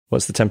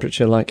What's the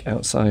temperature like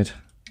outside?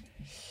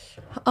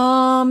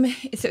 So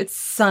it's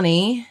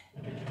sunny.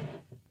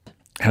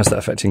 How's that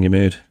affecting your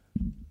mood?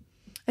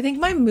 I think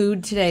my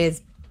mood today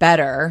is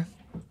better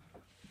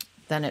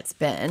than it's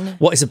been.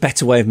 What is a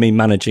better way of me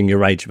managing your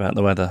rage about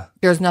the weather?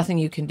 There's nothing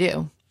you can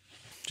do.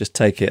 Just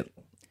take it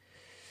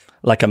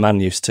like a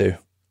man used to,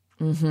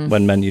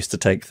 when men used to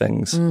take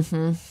things.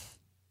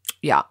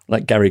 Yeah.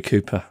 Like Gary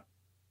Cooper.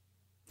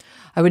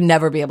 I would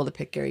never be able to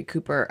pick Gary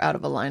Cooper out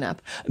of a lineup.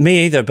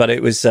 Me either, but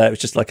it was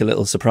just like a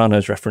little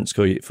Sopranos reference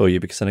for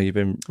you because I know you've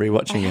been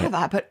rewatching it.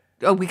 That, but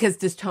because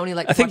does Tony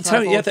like? I think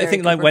Tony. Yeah, I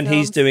think like when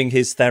he's doing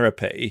his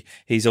therapy,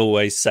 he's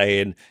always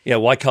saying,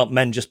 why can't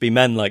men just be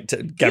men like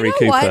Gary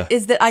Cooper? What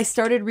is that? I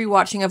started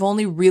rewatching. I've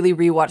only really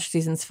rewatched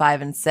seasons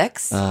 5 and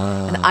 6,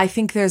 and I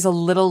think there's a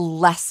little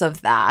less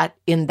of that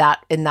in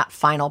that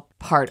final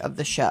part of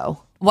the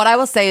show. What I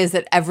will say is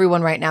that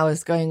everyone right now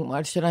is going,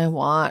 what should I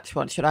watch?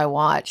 What should I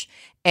watch?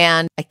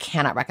 And I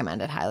cannot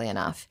recommend it highly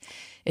enough.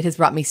 It has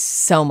brought me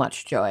so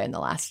much joy in the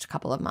last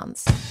couple of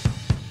months.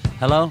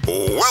 Hello?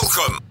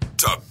 Welcome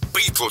to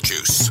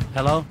Beetlejuice.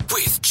 Hello?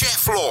 With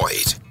Jeff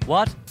Lloyd.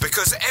 What?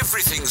 Because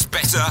everything's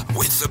better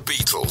with the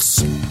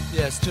Beatles.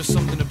 Yeah, it's just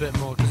something a bit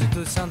more, because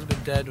it sounds a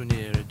bit dead when you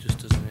hear it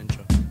just as an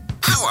intro.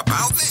 How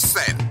about this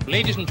then?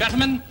 Ladies and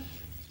gentlemen,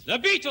 the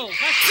Beatles.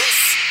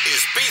 This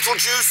is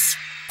Beetlejuice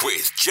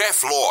with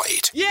Jeff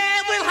Lloyd.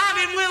 Yeah, we'll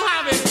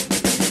have it.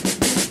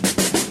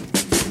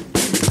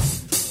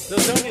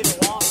 Don't get me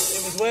wrong,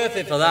 it was worth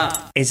it for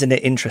that. Isn't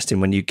it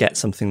interesting when you get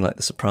something like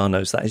The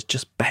Sopranos that is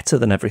just better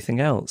than everything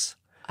else?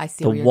 I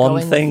see the where you're one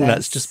going thing with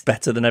that's this. just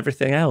better than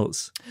everything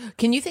else.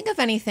 Can you think of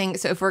anything?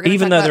 So if we're going to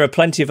Even though there are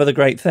plenty of other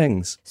great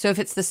things. So if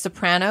it's The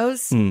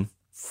Sopranos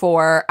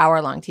for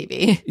hour-long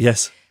TV,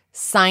 Yes.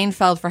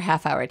 Seinfeld for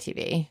half-hour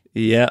TV.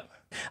 Yeah.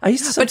 I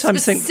used to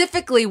sometimes but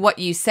specifically what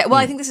you said, well,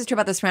 I think this is true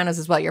about The Sopranos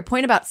as well. Your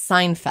point about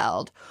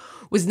Seinfeld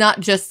was not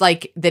just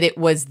like that it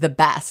was the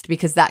best,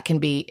 because that can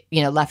be,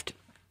 left,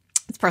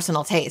 it's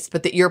personal taste,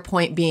 but that your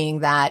point being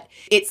that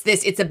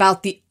it's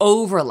about the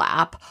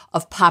overlap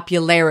of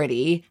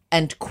popularity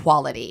and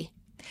quality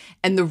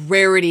and the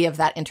rarity of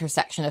that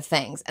intersection of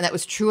things. And that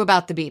was true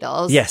about the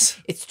Beatles.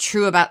 Yes. It's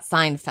true about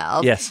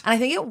Seinfeld. Yes. And I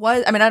think it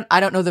was, I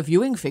don't know the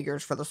viewing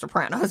figures for The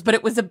Sopranos, but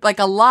it was like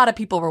a lot of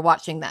people were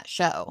watching that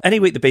show. Any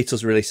week the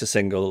Beatles release a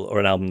single or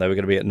an album, they were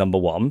going to be at number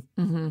one,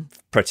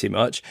 pretty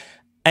much.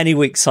 Any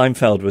week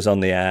Seinfeld was on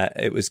the air,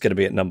 it was going to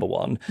be at number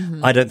one.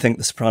 I don't think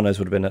The Sopranos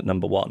would have been at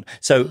number one.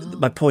 So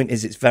my point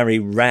is, it's very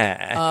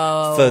rare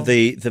for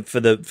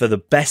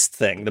the best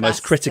thing, the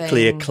most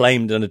critically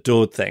acclaimed and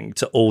adored thing,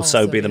 to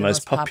also be the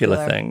most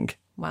popular thing.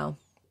 Wow,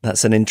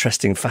 that's an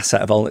interesting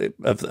facet of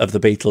the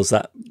Beatles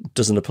that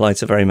doesn't apply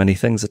to very many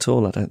things at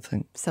all, I don't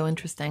think. So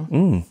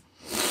interesting.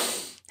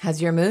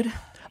 How's your mood?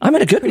 I'm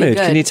in a good mood.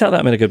 Good. Can you tell that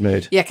I'm in a good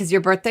mood? Yeah, because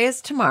your birthday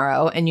is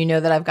tomorrow, and you know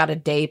that I've got a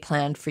day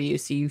planned for you,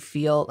 so you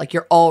feel like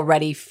you're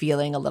already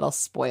feeling a little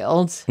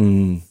spoiled.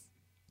 Yeah,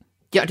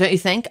 don't you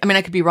think?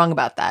 I could be wrong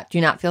about that. Do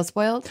you not feel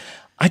spoiled?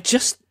 I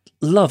just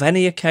love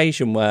any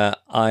occasion where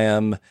I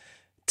am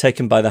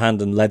taken by the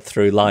hand and led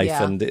through life,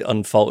 and it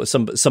unfolds.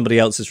 Somebody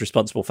else is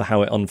responsible for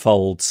how it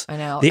unfolds. I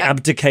know. The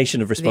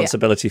abdication of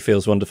responsibility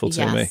feels wonderful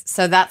to me.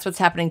 So that's what's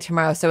happening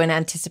tomorrow. So in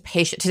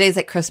anticipation, today's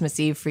like Christmas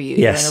Eve for you.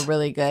 Yes. You're in a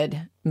really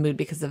good mood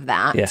because of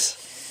that.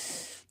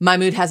 Yes. My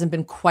mood hasn't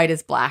been quite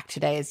as black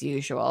today as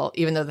usual,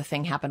 even though the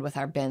thing happened with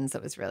our bins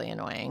that was really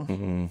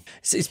annoying.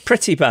 It's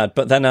pretty bad,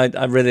 but then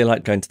I really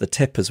like going to the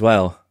tip as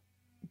well.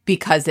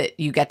 Because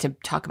you get to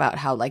talk about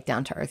how like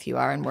down to earth you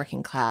are and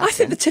working class. I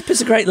think the tip is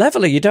a great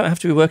leveler. You don't have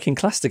to be working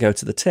class to go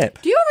to the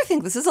tip. Do you ever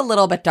think, this is a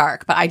little bit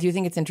dark, but I do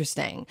think it's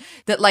interesting,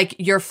 that like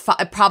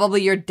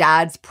probably your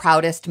dad's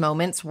proudest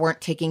moments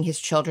weren't taking his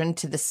children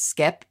to the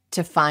skip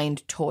to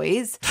find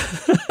toys,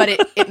 but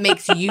it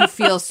makes you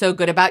feel so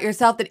good about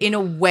yourself that in a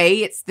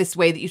way it's this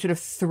way that you sort of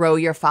throw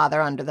your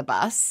father under the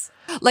bus.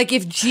 Like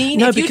if you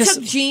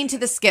took Gene to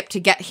the skip to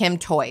get him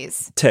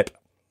toys. Tip.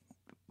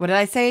 What did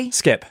I say?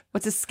 Skip.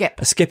 What's a skip?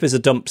 A skip is a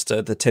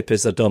dumpster. The tip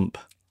is a dump.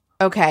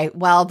 Okay,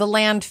 well, the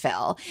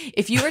landfill.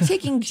 If you were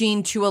taking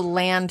Gene to a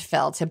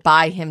landfill to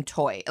buy him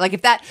toy, like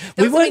if that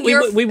we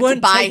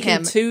weren't taking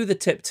him to the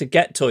tip to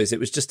get toys. It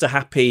was just a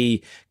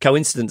happy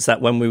coincidence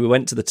that when we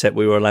went to the tip,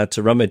 we were allowed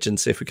to rummage and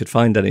see if we could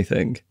find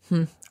anything.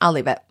 I'll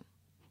leave it.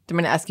 I'm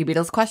going to ask you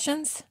Beatles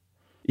questions.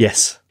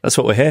 Yes, that's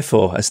what we're here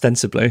for,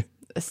 ostensibly.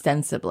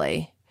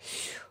 Ostensibly.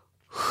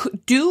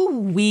 Do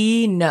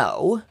we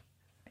know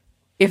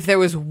if there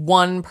was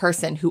one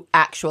person who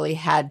actually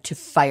had to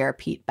fire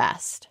Pete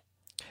Best?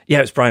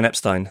 Yeah, it's Brian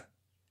Epstein.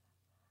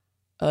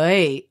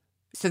 Oy.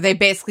 So they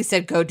basically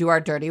said, go do our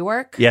dirty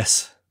work?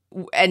 Yes.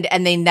 And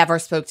they never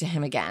spoke to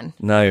him again?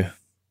 No.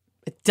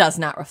 It does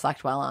not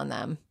reflect well on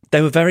them.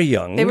 They were very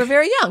young. They were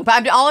very young.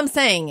 But all I'm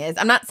saying is,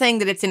 I'm not saying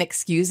that it's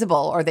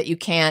inexcusable or that you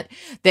can't,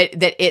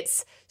 that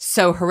it's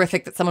so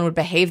horrific that someone would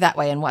behave that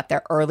way in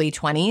their early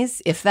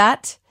 20s, if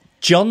that.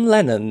 John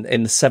Lennon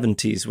in the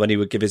 70s, when he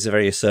would give his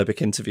very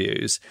acerbic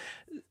interviews,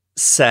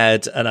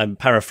 said, and I'm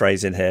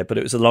paraphrasing here, but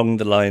it was along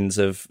the lines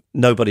of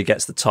nobody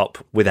gets the top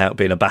without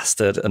being a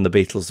bastard, and the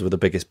Beatles were the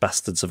biggest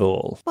bastards of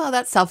all. Well,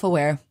 that's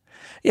self-aware.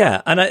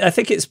 Yeah, and I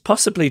think it's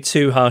possibly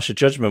too harsh a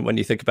judgment when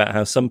you think about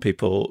how some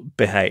people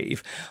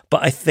behave.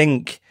 But I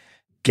think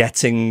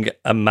getting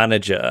a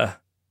manager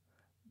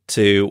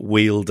to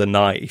wield a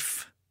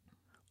knife,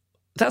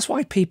 that's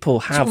why people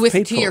have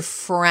people. To your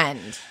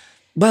friend.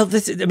 Well,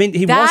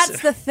 he That's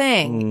was... the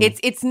thing.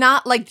 It's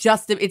not like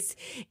just... It's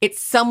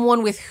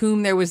someone with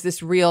whom there was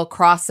this real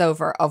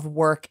crossover of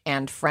work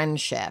and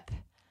friendship.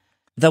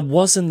 There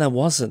was and there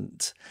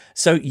wasn't.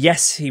 So,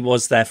 yes, he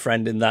was their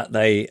friend in that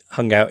they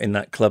hung out in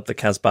that club, the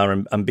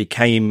Casbah, and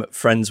became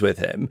friends with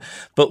him.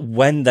 But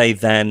when they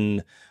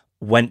then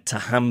went to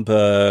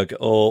Hamburg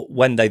or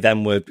when they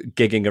then were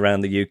gigging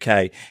around the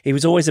UK, he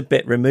was always a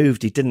bit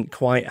removed. He didn't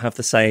quite have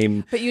the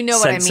same But you know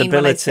what I mean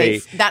when I say...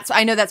 sensibility.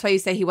 I know that's why you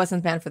say he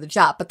wasn't the man for the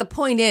job. But the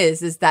point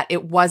is that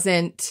it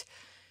wasn't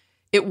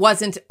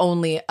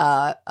only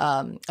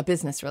a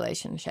business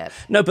relationship.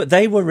 No, but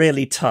they were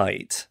really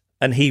tight,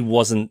 and he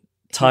wasn't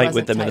tight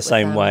with them in the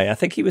same way. I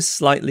think he was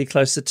slightly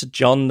closer to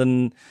John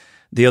than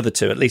the other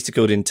two, at least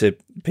according to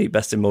Pete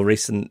Best in more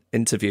recent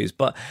interviews.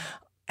 But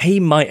he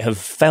might have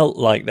felt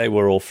like they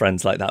were all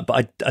friends like that.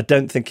 But I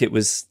don't think it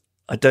was.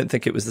 I don't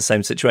think it was the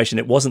same situation.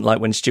 It wasn't like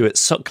when Stuart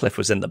Sutcliffe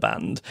was in the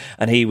band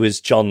and he was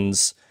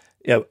John's,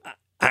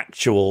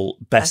 actual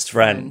best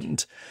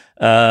friend.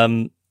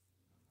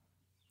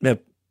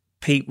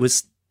 Pete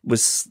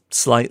was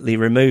slightly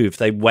removed.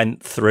 They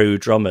went through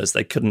drummers.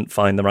 They couldn't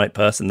find the right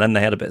person. Then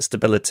they had a bit of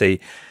stability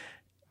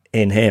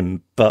in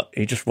him, but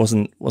he just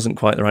wasn't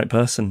quite the right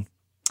person.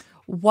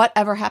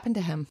 Whatever happened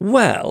to him?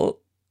 Well,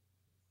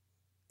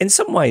 in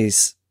some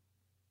ways,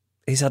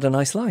 he's had a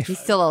nice life. He's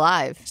still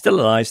alive. Still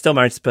alive. Still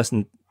married to the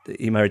person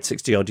he married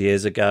 60 odd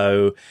years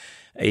ago.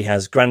 He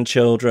has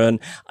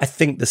grandchildren. I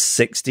think the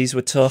 60s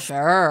were tough.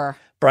 Sure.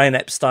 Brian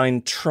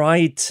Epstein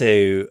tried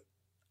to,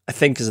 I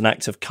think as an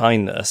act of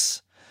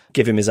kindness,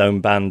 give him his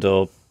own band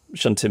or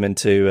shunt him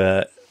into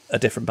a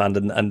different band,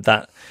 and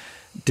that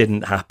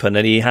didn't happen.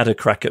 And he had a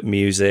crack at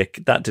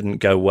music. That didn't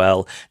go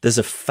well. There's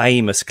a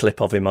famous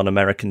clip of him on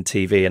American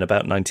TV in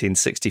about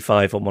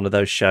 1965 on one of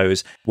those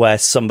shows where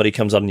somebody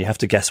comes on and you have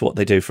to guess what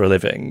they do for a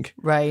living.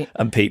 Right.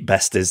 And Pete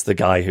Best is the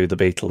guy who the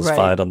Beatles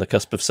fired on the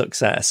cusp of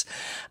success.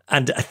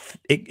 And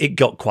it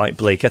got quite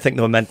bleak. I think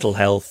there were mental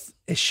health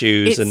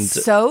issues.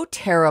 It's so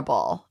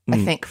terrible, I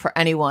think, for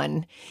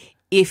anyone.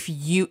 If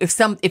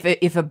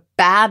a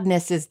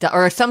badness is done,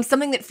 or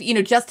something that,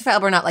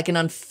 justifiable or not, like an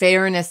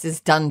unfairness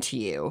is done to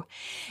you,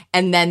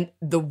 and then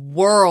the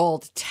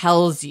world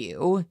tells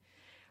you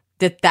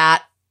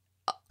that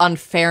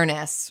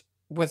unfairness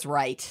was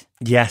right.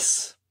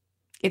 Yes.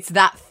 It's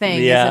that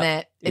thing, isn't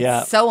it?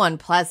 It's so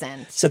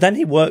unpleasant. So then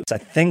he worked, I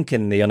think,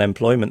 in the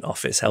unemployment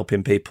office,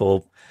 helping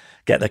people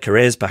get their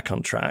careers back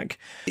on track.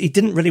 He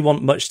didn't really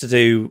want much to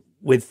do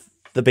with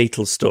the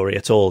Beatles story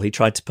at all. He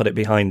tried to put it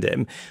behind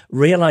him,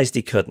 realised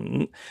he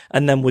couldn't,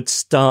 and then would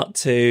start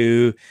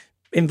to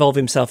involve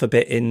himself a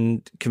bit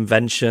in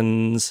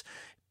conventions,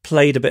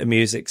 played a bit of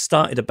music,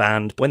 started a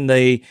band. When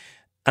the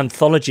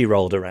anthology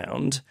rolled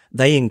around,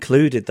 they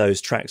included those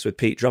tracks with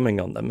Pete drumming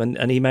on them,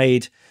 and he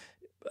made,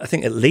 I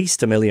think, at least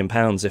 £1 million,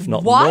 if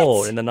not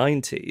more, in the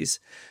 90s.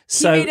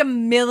 So, he made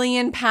 £1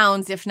 million,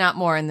 if not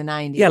more, in the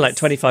 90s. Yeah, like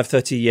 25,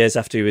 30 years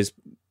after he was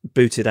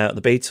booted out of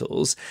the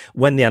Beatles,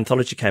 when the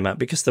anthology came out,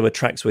 because there were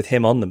tracks with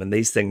him on them and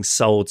these things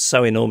sold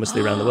so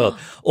enormously around the world,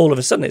 all of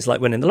a sudden it's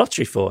like winning the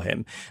lottery for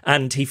him.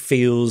 And he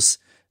feels,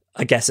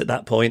 I guess at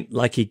that point,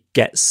 like he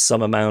gets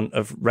some amount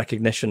of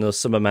recognition or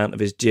some amount of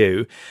his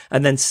due.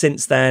 And then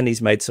since then,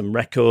 he's made some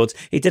records.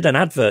 He did an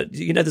advert.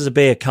 There's a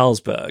beer,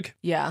 Carlsberg.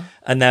 Yeah.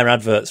 And their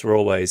adverts were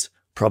always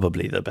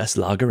probably the best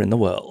lager in the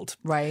world.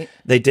 Right.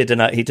 He did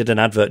an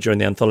advert during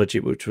the anthology,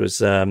 which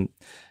was a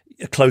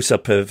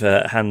close-up of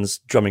Hans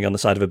drumming on the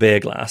side of a beer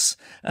glass,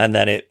 and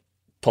then it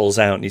pulls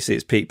out and you see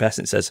it's Pete Best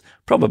and it says,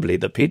 probably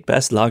the Pete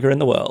Best lager in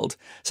the world.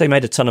 So he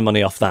made a ton of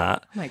money off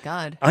that. Oh my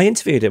God. I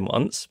interviewed him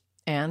once.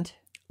 And?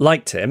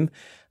 Liked him.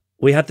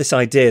 We had this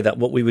idea that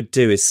what we would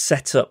do is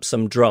set up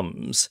some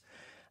drums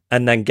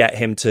and then get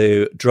him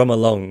to drum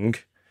along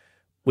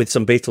with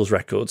some Beatles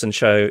records and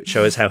show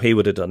us how he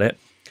would have done it.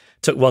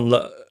 Took one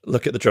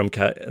look at the drum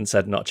kit and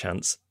said, not a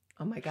chance.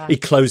 Oh my God. He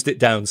closed it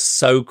down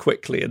so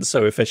quickly and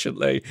so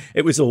efficiently.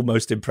 It was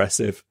almost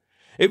impressive.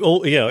 It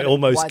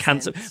almost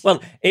cancelled.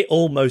 Well, it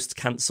almost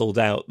cancelled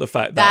out the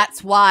fact that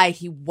that's why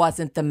he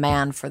wasn't the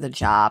man for the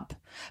job,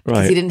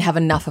 because he didn't have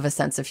enough of a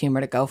sense of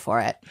humor to go for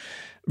it.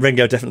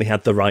 Ringo definitely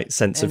had the right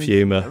sense of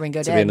humor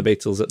Ringo to be in the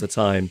Beatles at the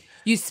time.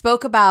 You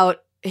spoke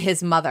about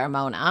his mother,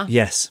 Mona.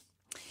 Yes.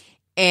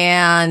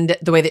 And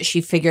the way that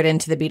she figured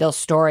into the Beatles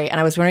story. And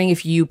I was wondering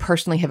if you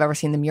personally have ever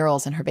seen the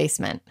murals in her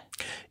basement.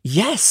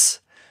 Yes.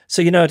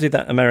 So, I do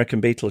that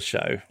American Beatles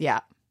show. Yeah.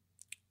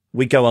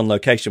 We go on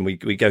location. We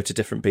go to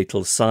different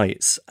Beatles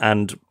sites.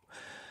 And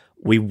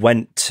we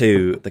went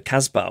to the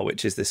Casbah,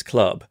 which is this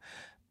club.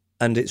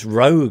 And it's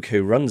Rogue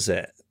who runs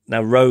it.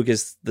 Now, Rogue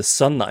is the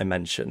son that I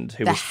mentioned.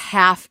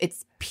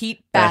 It's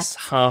Pete Best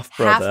Best,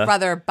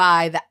 half-brother,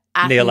 by the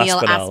Neil Neil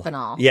Aspinall.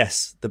 Aspinall.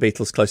 Yes, the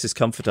Beatles' closest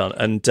confidant.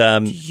 And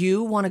Do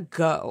you want to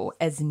go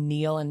as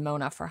Neil and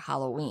Mona for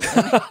Halloween?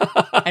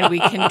 And we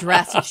can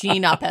dress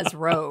Gene up as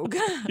Rogue.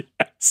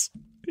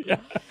 yeah.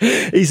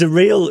 He's a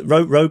real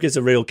Rogue is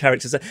a real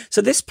character.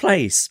 So this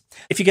place,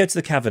 if you go to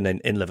the Cavern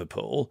in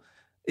Liverpool,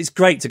 it's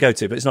great to go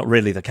to, but it's not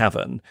really the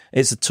Cavern.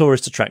 It's a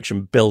tourist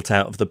attraction built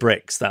out of the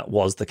bricks that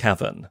was the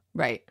Cavern.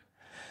 Right.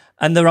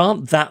 And there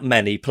aren't that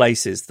many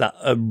places that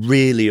are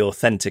really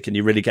authentic and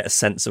you really get a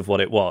sense of what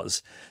it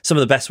was. Some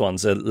of the best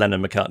ones are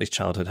Lennon McCartney's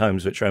childhood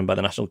homes, which are owned by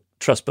the National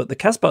Trust. But the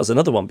Casbah's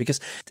another one because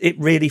it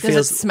really Does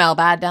feels... it smell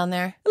bad down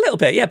there? A little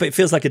bit, yeah, but it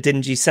feels like a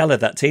dingy cellar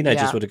that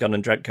teenagers Yeah. would have gone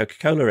and drank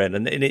Coca-Cola in.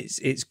 And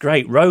it's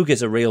great. Rogue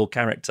is a real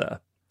character.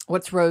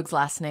 What's Rogue's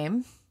last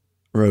name?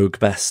 Rogue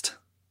Best.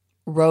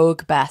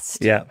 Rogue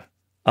Best. Yeah.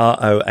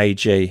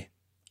 R-O-A-G.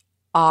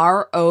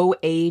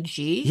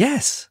 R-O-A-G?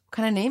 Yes. What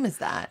kind of name is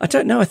that? I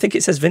don't know. I think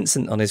it says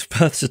Vincent on his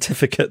birth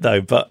certificate,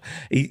 though. But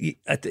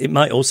it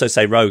might also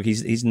say Rogue.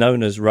 He's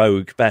known as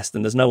Rogue Best,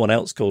 and there's no one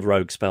else called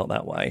Rogue spelt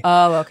that way.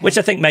 Oh, okay. Which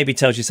I think maybe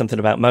tells you something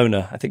about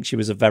Mona. I think she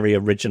was a very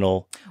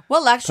original.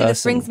 Well, actually, this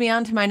person. brings me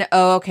on to my...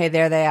 Oh, okay,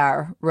 there they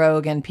are.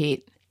 Rogue and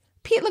Pete.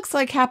 Pete looks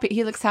like happy.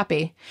 He looks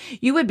happy.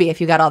 You would be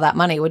if you got all that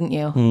money, wouldn't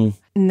you?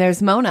 And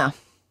there's Mona.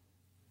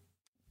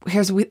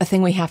 Here's a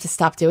thing we have to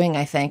stop doing,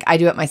 I think. I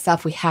do it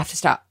myself. We have to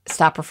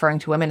stop referring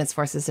to women as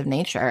forces of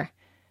nature.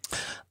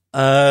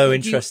 Oh,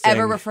 interesting. Do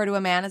you ever refer to a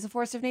man as a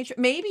force of nature?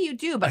 Maybe you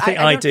do, but I think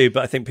I do,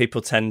 but I think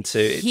people tend to.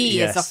 He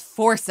yes. is a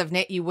force of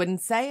nature. You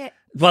wouldn't say it.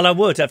 Well, I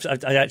would.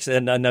 I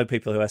actually I know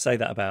people who I say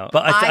that about,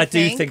 but I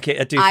do think it.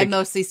 I do I think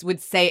mostly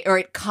would say, or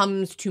it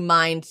comes to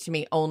mind to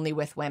me only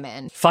with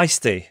women.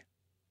 feisty.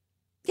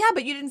 Yeah,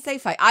 but you didn't say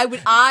fight.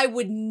 I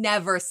would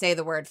never say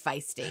the word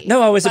feisty.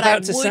 No, I was but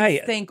about to would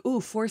say. Think, ooh,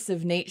 force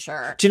of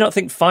nature. Do you not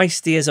think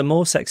feisty is a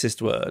more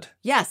sexist word?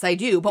 Yes, I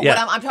do. But Yeah.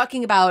 what I'm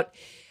talking about,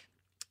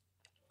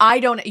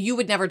 you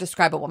would never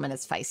describe a woman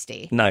as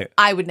feisty. No.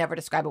 I would never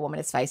describe a woman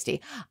as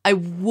feisty. I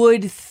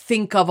would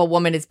think of a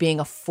woman as being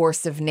a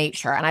force of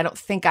nature, and I don't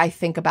think I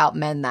think about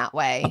men that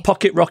way. A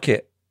pocket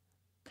rocket.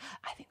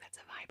 I think that's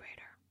a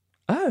vibrator.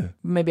 Oh.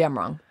 Maybe I'm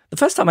wrong. The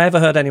first time I ever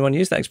heard anyone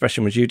use that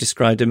expression was you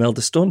described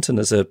Imelda Staunton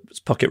as a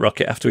pocket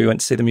rocket after we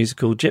went to see the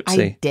musical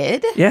Gypsy. I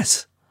did?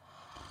 Yes.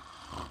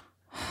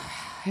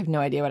 I have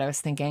no idea what I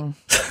was thinking.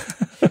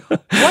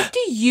 What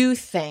do you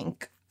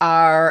think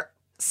are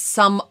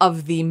some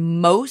of the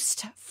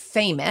most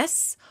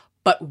famous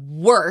but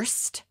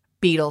worst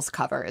Beatles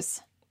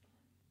covers?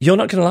 You're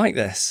not going to like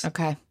this.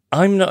 Okay.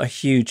 I'm not a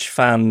huge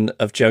fan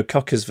of Joe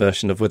Cocker's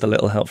version of With a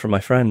Little Help from My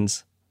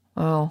Friends.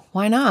 Oh,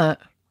 why not?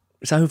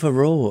 It's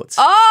overwrought.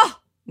 Oh,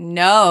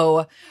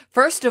 no.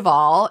 First of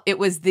all, it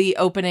was the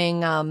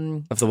opening,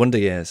 Of the Wonder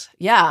Years.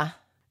 yeah.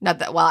 Not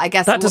that, well, I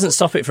guess. That doesn't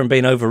stop it from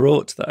being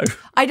overwrought, though.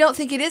 I don't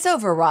think it is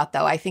overwrought,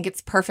 though. I think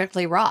it's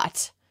perfectly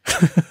wrought.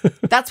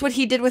 That's what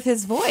he did with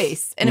his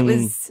voice. And it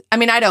was, I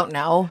mean, I don't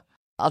know.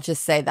 I'll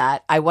just say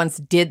that. I once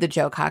did the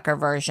Joe Cocker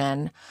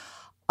version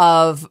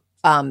of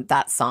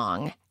that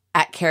song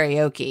at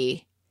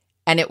karaoke.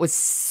 And it was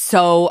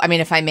so, I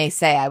mean, if I may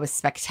say, I was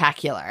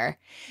spectacular.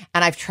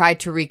 And I've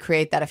tried to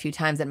recreate that a few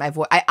times in my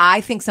voice.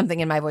 I think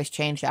something in my voice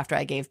changed after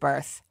I gave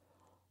birth.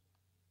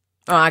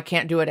 Oh, I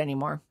can't do it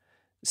anymore.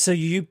 So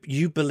you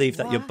believe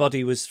that your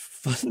body was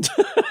fun?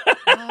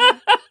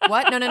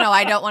 What? No.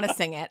 I don't want to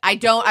sing it.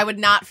 I would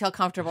not feel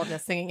comfortable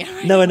just singing it.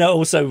 Right No,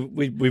 also,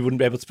 we wouldn't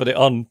be able to put it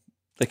on.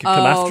 They could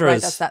come after right,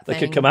 us. that's that They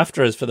thing. could come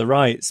after us for the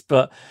rights.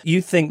 But you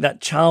think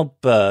that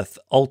childbirth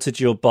altered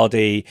your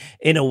body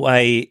in a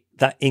way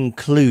that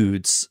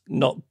includes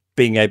not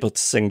being able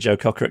to sing Joe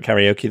Cocker at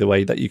karaoke the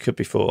way that you could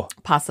before?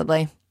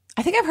 Possibly.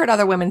 I think I've heard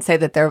other women say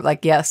that they're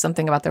like, yeah,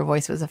 something about their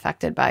voice was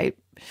affected by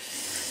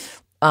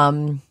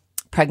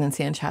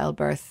pregnancy and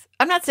childbirth.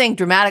 I'm not saying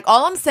dramatic.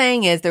 All I'm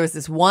saying is there was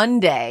this one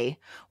day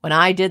when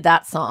I did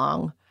that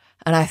song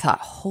and I thought,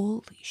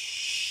 holy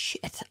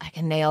shit, I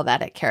can nail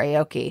that at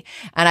karaoke.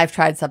 And I've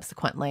tried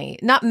subsequently,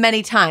 not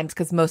many times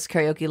because most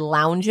karaoke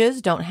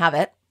lounges don't have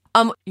it.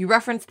 You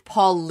referenced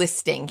Paul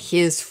listing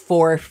his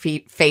 4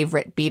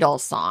 favorite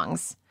Beatles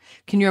songs.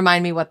 Can you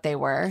remind me what they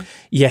were?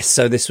 Yes,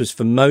 so this was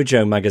for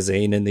Mojo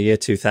magazine in the year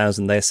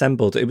 2000. They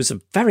assembled, it was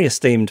a very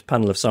esteemed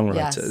panel of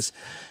songwriters,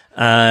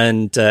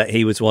 and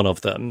he was one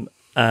of them.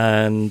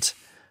 And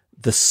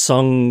the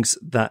songs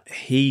that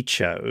he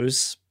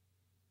chose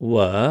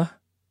were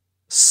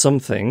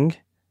Something,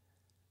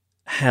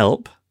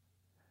 Help,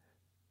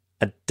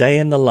 A Day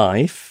in the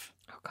Life.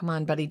 Oh, come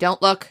on, buddy.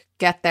 Don't look.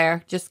 Get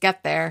there. Just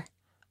get there.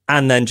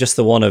 And then just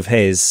the one of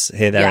his,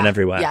 Here, There, and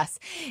Everywhere. Yes.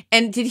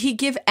 And did he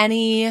give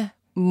any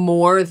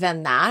more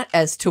than that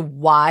as to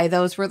why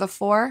those were the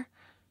 4?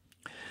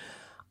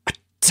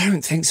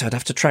 Don't think so. I'd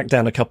have to track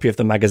down a copy of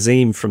the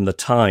magazine from the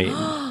time.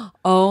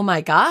 Oh my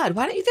God.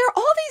 Why don't you? There are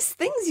all these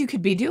things you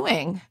could be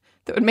doing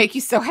that would make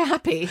you so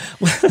happy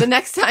the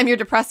next time you're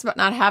depressed about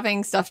not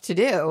having stuff to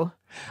do.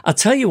 I'll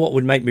tell you what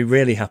would make me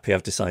really happy,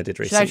 I've decided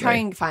Should recently. I try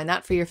and find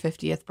that for your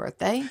 50th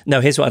birthday?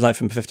 No, here's what I'd like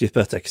for my 50th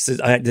birthday, because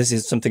this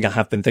is something I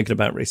have been thinking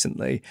about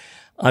recently.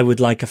 I would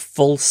like a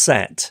full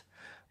set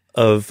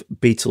of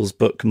Beatles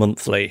Book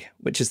Monthly,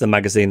 which is the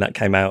magazine that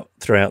came out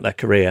throughout their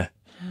career.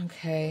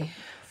 Okay.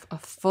 A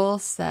full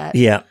set.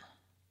 Yeah.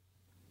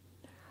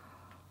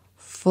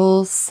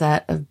 Full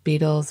set of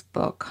Beatles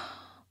Book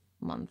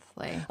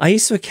Monthly. I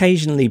used to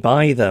occasionally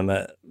buy them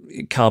at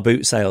car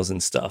boot sales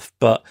and stuff,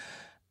 but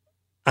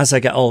as I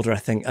get older, I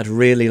think I'd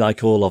really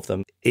like all of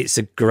them. It's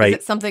a great... Is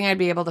it something I'd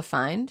be able to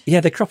find? Yeah,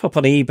 they crop up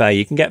on eBay.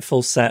 You can get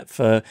full set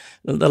for...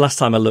 The last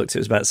time I looked, it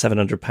was about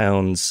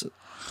 £700.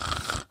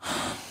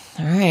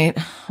 All right.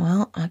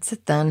 Well, that's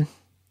it then.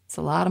 It's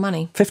a lot of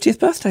money. 50th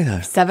birthday, though.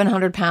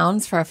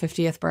 £700 for a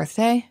 50th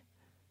birthday?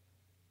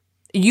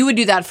 You would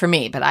do that for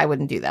me, but I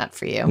wouldn't do that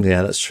for you.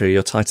 Yeah, that's true.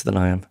 You're tighter than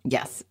I am.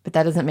 Yes, but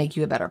that doesn't make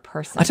you a better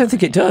person. I don't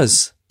think it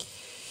does.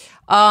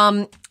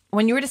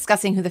 When you were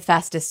discussing who the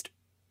fastest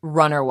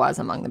runner was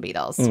among the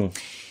Beatles,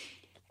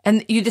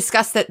 and you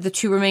discussed that the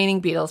two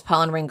remaining Beatles,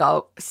 Paul and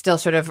Ringo, still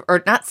sort of,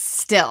 or not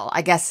still,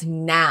 I guess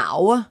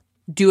now,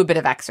 do a bit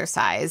of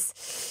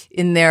exercise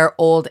in their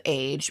old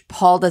age.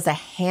 Paul does a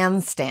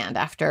handstand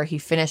after he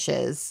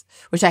finishes,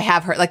 which I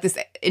have heard, like this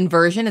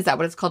inversion, is that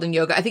what it's called in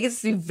yoga? I think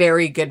it's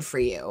very good for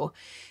you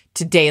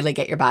to daily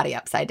get your body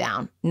upside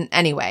down.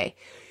 Anyway,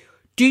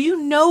 do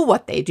you know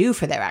what they do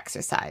for their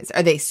exercise?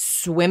 Are they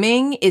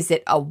swimming? Is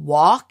it a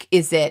walk?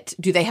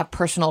 Do they have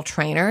personal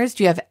trainers?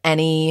 Do you have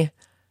any?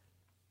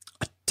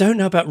 Don't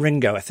know about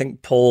Ringo. I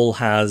think Paul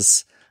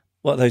has,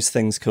 what are those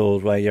things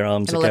called where your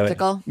arms An are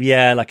elliptical? going?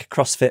 Yeah, like a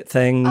CrossFit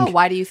thing. Oh,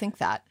 why do you think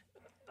that?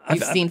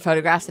 You've seen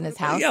photographs in his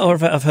house? Yeah,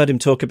 or I've heard him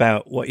talk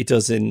about what he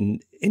does in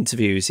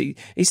interviews. He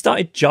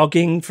started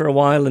jogging for a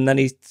while, and then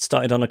he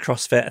started on a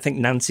CrossFit. I think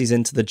Nancy's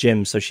into the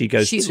gym, so she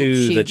goes to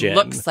the gym. She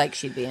looks like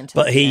she'd be into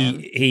but the gym.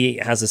 he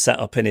has a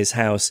setup in his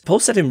house. Paul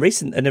said in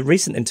a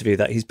recent interview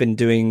that he's been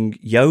doing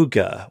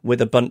yoga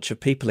with a bunch of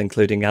people,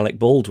 including Alec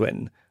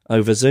Baldwin,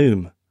 over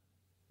Zoom.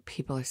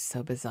 People are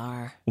so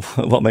bizarre.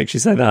 What makes you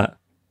say that?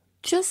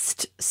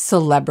 Just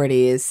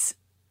celebrities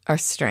are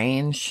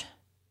strange.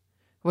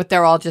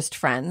 They're all just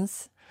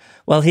friends.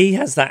 Well, he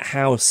has that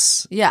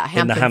house in the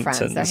Hampton Hamptons.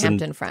 friends. They're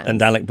Hampton friends.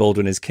 And Alec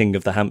Baldwin is king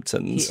of the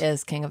Hamptons. He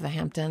is king of the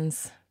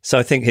Hamptons. So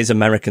I think his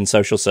American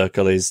social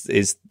circle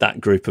is that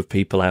group of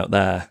people out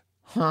there.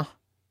 Huh.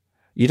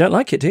 You don't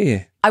like it, do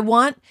you? I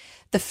want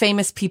the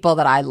famous people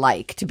that I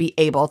like to be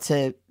able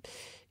to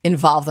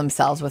involve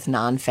themselves with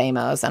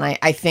non-famos. And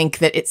I think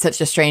that it's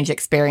such a strange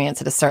experience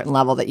at a certain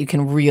level that you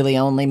can really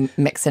only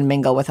mix and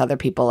mingle with other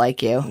people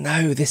like you.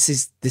 No, this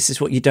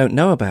is what you don't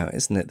know about,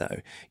 isn't it,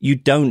 though? You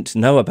don't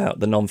know about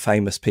the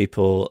non-famous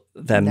people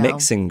they're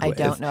mixing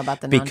with. I don't know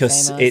about the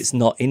because non-famous. it's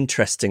not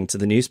interesting to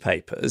the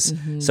newspapers.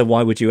 So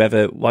why would you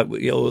ever,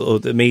 or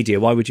the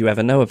media, why would you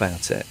ever know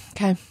about it?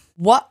 Okay.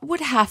 What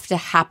would have to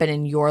happen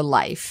in your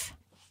life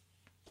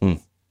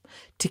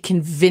to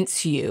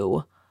convince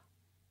you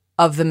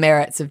of the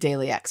merits of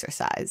daily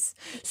exercise?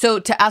 So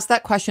to ask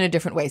that question a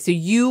different way. So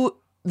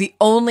the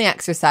only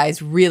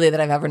exercise really that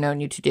I've ever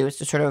known you to do is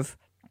to sort of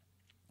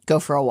go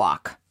for a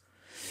walk.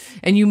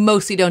 And you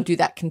mostly don't do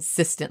that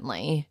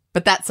consistently,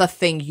 but that's a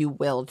thing you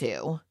will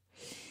do.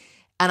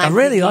 And I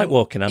really like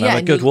walking, and I'm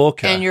a good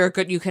walker. And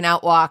you can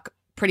outwalk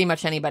pretty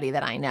much anybody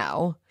that I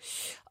know.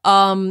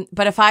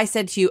 But if I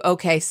said to you,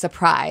 okay,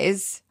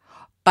 surprise,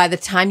 by the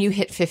time you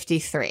hit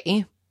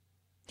 53,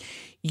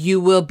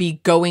 you will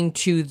be going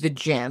to the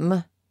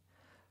gym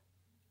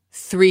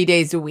 3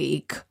 days a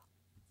week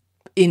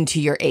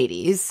into your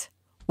 80s.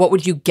 What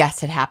would you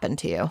guess had happened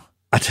to you?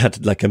 I'd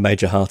had like a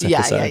major heart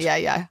episode.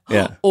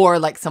 Yeah. Or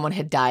like someone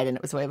had died and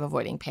it was a way of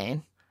avoiding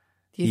pain.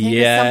 Do you think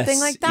it's something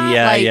like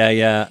that?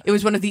 Yeah. It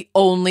was one of the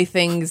only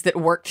things that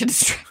worked to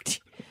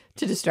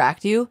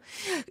distract you.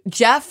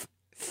 Jeff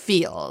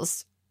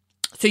feels,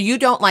 so you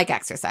don't like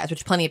exercise,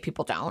 which plenty of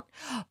people don't,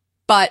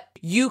 but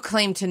you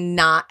claim to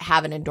not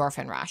have an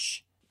endorphin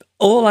rush.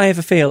 All I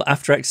ever feel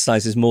after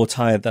exercise is more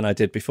tired than I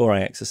did before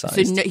I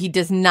exercised. So no, he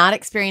does not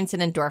experience an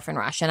endorphin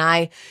rush. And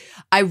I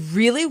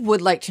really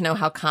would like to know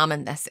how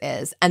common this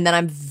is. And then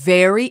I'm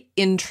very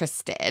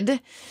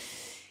interested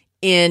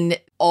in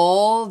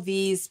all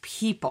these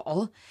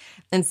people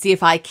and see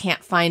if I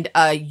can't find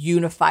a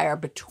unifier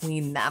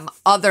between them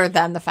other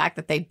than the fact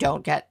that they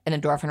don't get an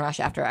endorphin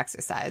rush after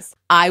exercise.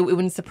 It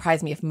wouldn't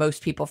surprise me if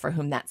most people for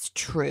whom that's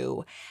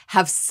true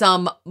have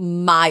some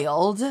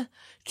mild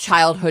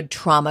childhood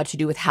trauma to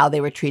do with how they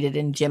were treated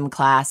in gym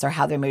class or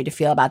how they're made to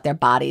feel about their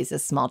bodies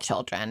as small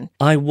children.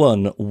 I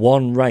won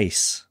one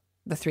race.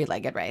 The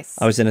three-legged race.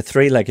 I was in a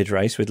three-legged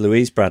race with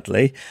Louise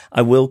Bradley.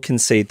 I will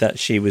concede that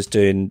she was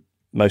doing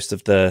most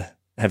of the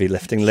heavy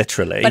lifting,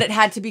 literally. But it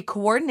had to be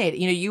coordinated.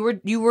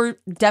 You were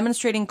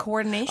demonstrating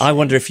coordination. I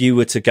wonder if you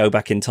were to go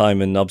back in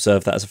time and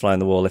observe that as a fly on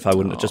the wall, if I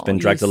wouldn't have just been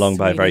dragged along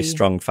by a very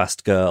strong,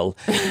 fast girl.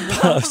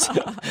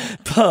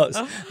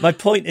 But my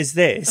point is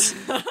this,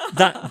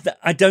 that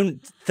I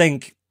don't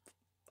think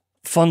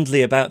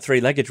fondly about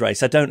three-legged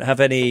race. I don't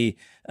have any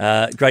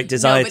great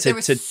desire to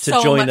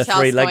join a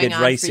three-legged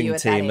racing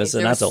team as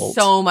an adult.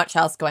 So much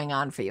else going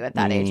on for you at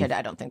that age.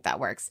 I don't think that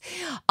works.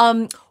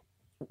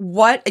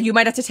 What you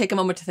might have to take a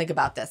moment to think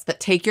about this, but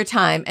take your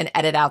time and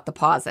edit out the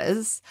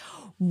pauses.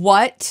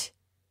 What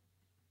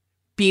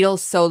Beatles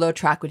solo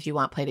track would you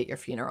want played at your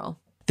funeral?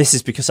 This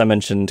is because I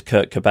mentioned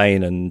Kurt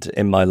Cobain, and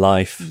In My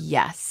Life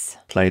Yes.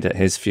 played at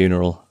his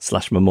funeral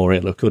 /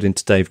 memorial, according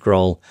to Dave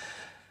Grohl.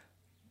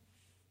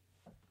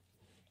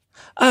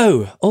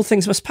 Oh, All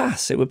Things Must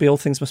Pass. It would be All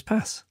Things Must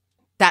Pass.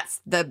 That's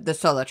the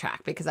solo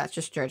track, because that's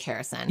just George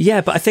Harrison. Yeah,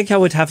 but I think I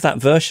would have that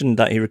version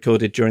that he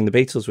recorded during the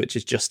Beatles, which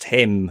is just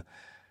him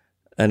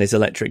and his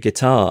electric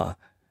guitar,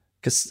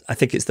 because I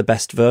think it's the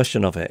best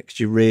version of it, because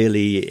you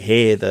really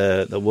hear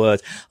the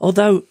words.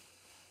 Although,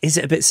 is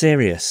it a bit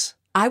serious?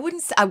 I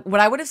wouldn't. What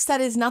I would have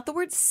said is not the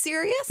word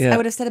serious. Yeah. I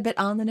would have said a bit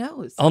on the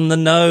nose. On the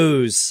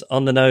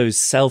nose,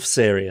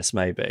 self-serious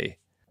maybe.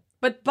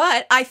 But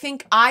I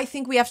think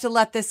we have to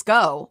let this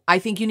go. I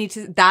think you need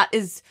to. That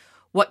is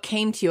what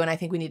came to you, and I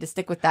think we need to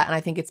stick with that. And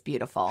I think it's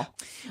beautiful.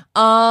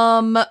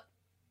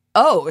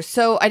 Oh,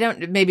 so I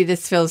don't. Maybe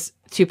this feels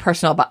too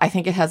personal, but I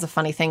think it has a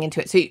funny thing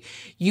into it. So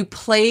you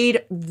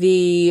played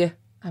the.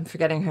 I'm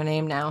forgetting her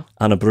name now.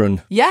 Anna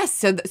Brun. Yes.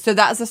 So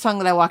that was the song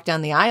that I walked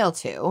down the aisle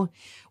to.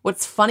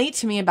 What's funny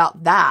to me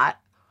about that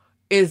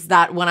is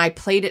that when I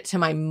played it to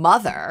my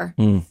mother,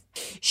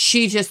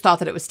 she just thought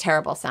that it was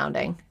terrible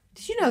sounding.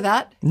 Did you know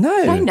that? No.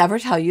 Did I never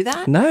tell you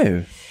that?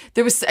 No.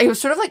 It was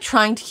sort of like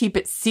trying to keep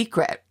it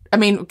secret. I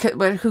mean,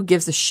 who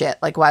gives a shit?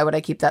 Like, why would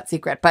I keep that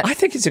secret? But I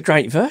think it's a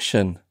great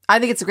version. I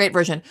think it's a great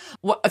version.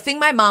 A thing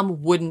my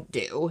mom wouldn't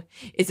do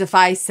is if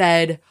I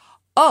said,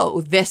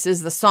 oh, this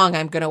is the song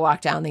I'm going to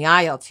walk down the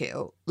aisle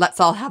to, let's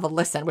all have a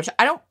listen, which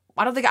I don't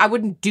think I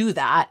wouldn't do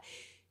that.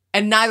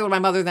 And neither would my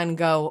mother then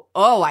go,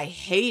 oh, I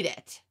hate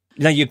it.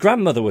 Now, your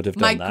grandmother would have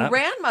done that. My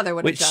grandmother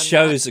would have done that. Which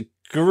shows a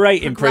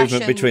great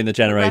improvement between the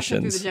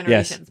generations. Through the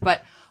generations. Yes.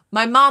 But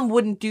my mom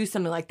wouldn't do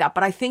something like that.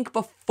 But I think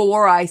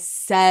before I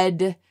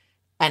said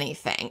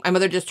anything, my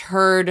mother just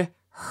heard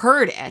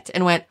it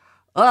and went,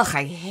 ugh,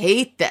 I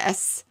hate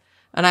this.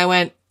 And I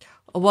went,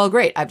 oh, well,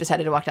 great. I've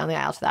decided to walk down the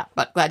aisle to that,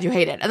 but glad you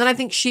hate it. And then I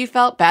think she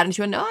felt bad and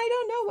she went, no, I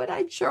don't know, but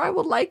I'm sure I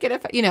will like it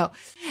if,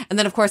 And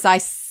then, of course, I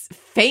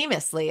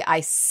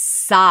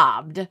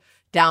sobbed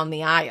down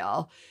the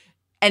aisle,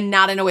 and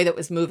not in a way that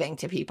was moving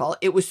to people.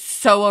 It was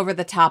so over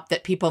the top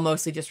that people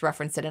mostly just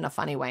reference it in a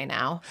funny way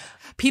now.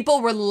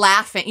 People were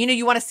laughing.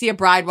 You want to see a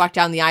bride walk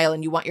down the aisle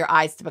and you want your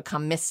eyes to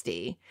become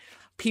misty.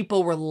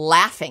 People were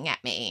laughing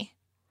at me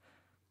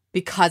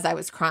because I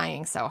was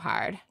crying so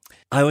hard.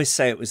 I always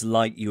say it was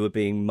like you were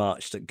being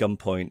marched at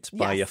gunpoint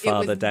by your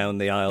father down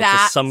the aisle to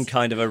some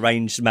kind of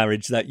arranged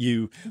marriage that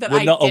you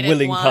were not a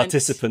willing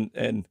participant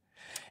in.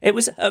 It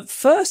was at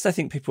first, I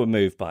think people were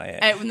moved by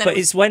it, but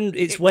it's when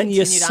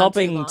you're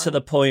sobbing to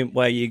the point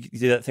where you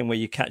do that thing where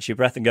you catch your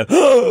breath and go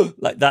oh!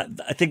 Like that.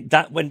 I think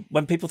that when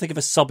people think of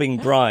a sobbing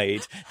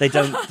bride, they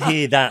don't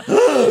hear that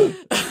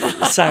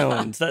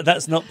sound.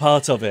 That's not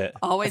part of it.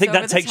 Always I think over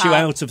that the takes top. you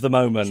out of the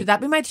moment. Should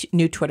that be my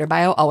new Twitter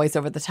bio? Always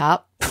over the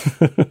top.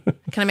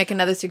 Can I make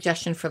another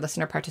suggestion for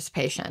listener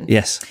participation?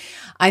 Yes.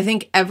 I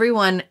think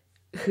everyone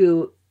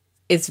who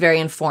is very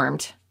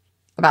informed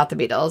about the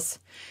Beatles,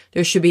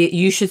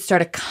 you should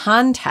start a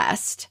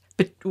contest,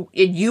 but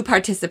you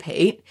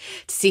participate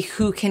to see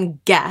who can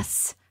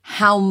guess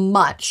how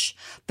much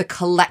the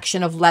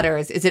collection of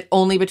letters, is it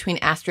only between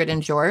Astrid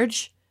and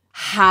George?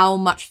 How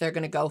much they're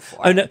going to go for.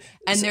 Oh, no.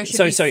 And there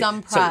should be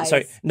some prize.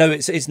 Sorry. No,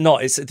 it's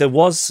not. There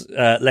was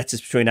letters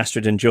between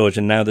Astrid and George,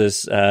 and now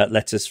there's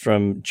letters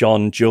from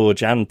John,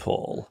 George, and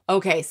Paul.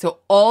 Okay, so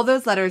all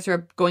those letters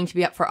are going to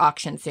be up for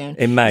auction soon.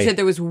 In May. You said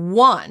there was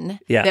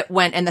one that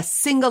went, and the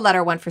single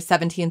letter went for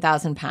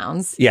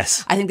 £17,000.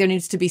 Yes. I think there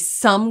needs to be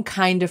some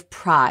kind of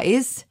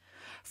prize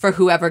for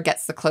whoever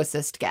gets the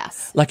closest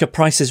guess. Like a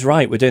Price is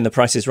Right. We're doing the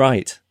Price is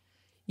Right.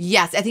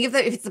 Yes, I think if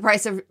it's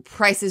the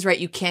Price is Right,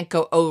 you can't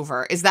go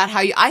over. Is that how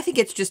you? I think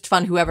it's just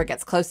fun. Whoever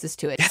gets closest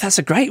to it. Yeah, that's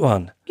a great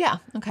one. Yeah.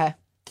 Okay.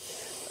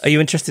 Are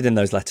you interested in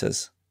those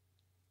letters?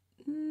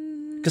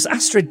 Because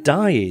Astrid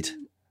died.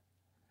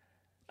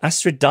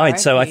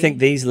 So I think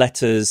these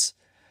letters.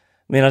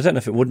 I mean, I don't know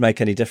if it would make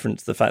any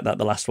difference the fact that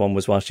the last one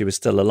was while she was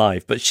still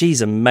alive, but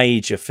she's a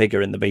major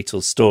figure in the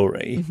Beatles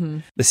story. Mm-hmm.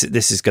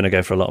 This is going to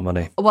go for a lot of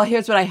money. Well,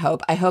 here's what I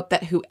hope. I hope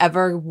that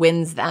whoever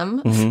wins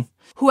them. Mm-hmm.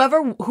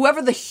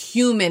 Whoever the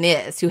human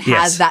is who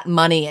has that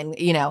money, and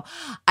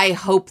I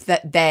hope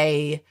that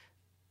they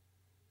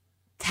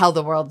tell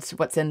the world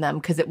what's in them,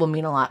 because it will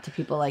mean a lot to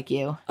people like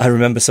you. I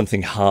remember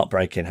something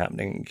heartbreaking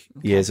happening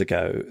years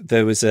ago.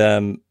 There was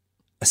a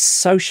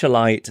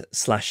socialite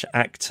 /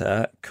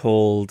 actor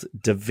called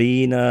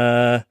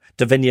Davinia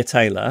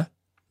Taylor,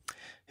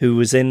 who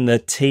was in the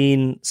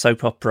teen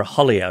soap opera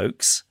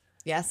Hollyoaks.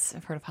 Yes,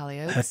 I've heard of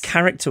Hollyoaks. Her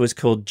character was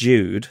called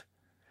Jude,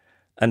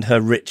 and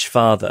her rich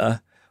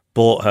father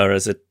bought her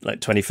as a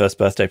 21st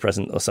birthday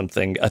present or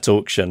something at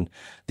auction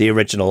the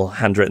original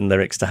handwritten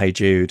lyrics to Hey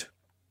Jude.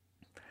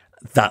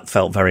 that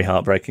felt very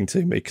heartbreaking to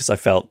me because I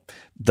felt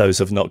those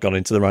have not gone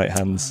into the right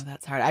hands. Oh,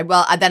 that's hard.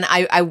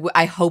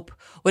 I hope,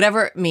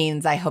 whatever it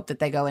means, I hope that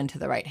they go into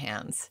the right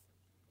hands.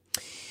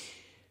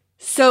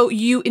 So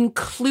you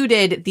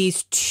included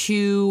these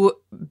 2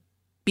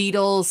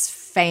 Beatles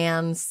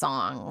fan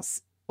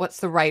songs. What's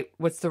the right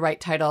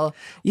title?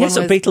 Yes,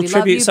 a Beatle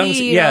tribute songs.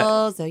 Beatles. Yeah.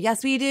 Oh,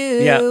 yes, we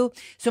do. Yeah.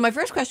 So my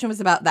first question was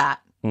about that.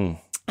 And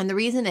the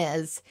reason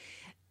is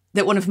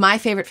that one of my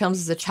favorite films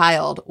as a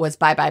child was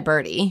Bye Bye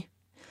Birdie.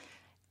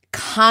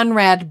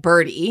 Conrad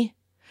Birdie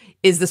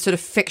is the sort of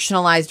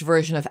fictionalized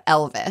version of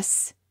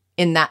Elvis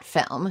in that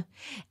film.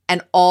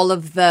 And all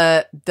of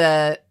the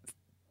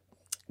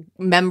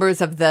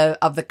members of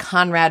the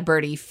Conrad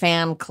Birdie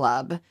fan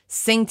club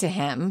sing to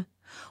him,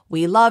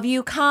 "We love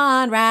you,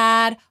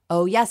 Conrad.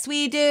 Oh, yes,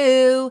 we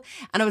do."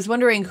 And I was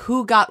wondering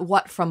who got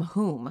what from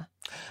whom.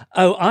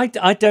 Oh, I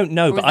don't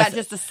know, Or but was that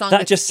just a song that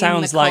that's just in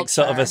the sounds like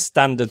sort of culture? a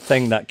standard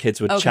thing that kids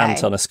would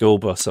chant on a school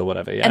bus or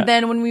whatever. Yeah. And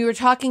then when we were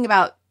talking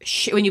about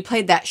when you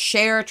played that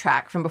Cher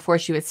track from before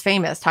she was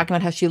famous, talking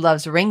about how she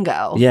loves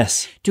Ringo.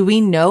 Yes. Do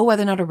we know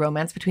whether or not a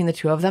romance between the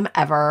two of them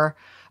ever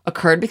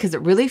occurred? Because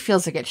it really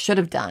feels like it should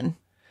have done.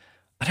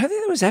 I don't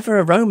think there was ever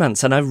a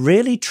romance, and I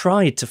really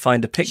tried to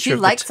find a picture She of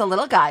likes a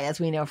little guy,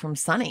 as we know from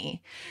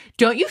Sonny.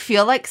 Don't you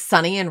feel like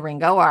Sonny and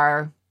Ringo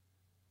are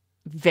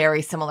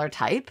very similar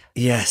type?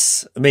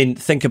 Yes. I mean,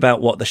 think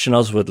about what the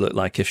schnoz would look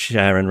like if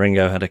Cher and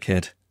Ringo had a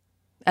kid.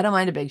 I don't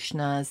mind a big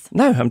schnoz.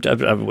 No,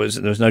 there was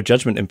no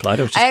judgment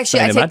implied. I was just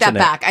saying, I take that imagine it.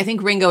 back. I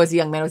think Ringo as a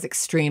young man was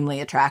extremely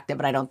attractive,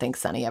 but I don't think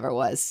Sonny ever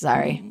was.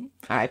 Sorry.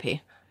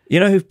 R.I.P. You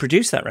know who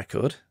produced that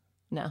record?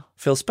 No.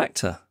 Phil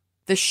Spector.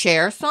 The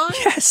Cher song?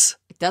 Yes.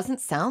 It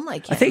doesn't sound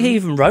like him. I think he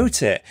even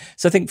wrote it.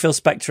 So I think Phil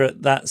Spector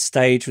at that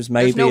stage was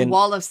maybe There's no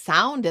wall of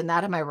sound in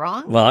that. Am I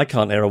wrong? Well, I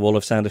can't hear a wall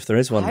of sound if there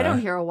is one I there.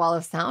 don't hear a wall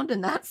of sound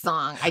in that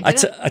song. I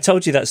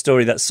told you that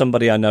story that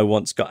somebody I know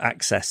once got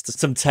access to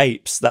some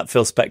tapes that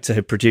Phil Spector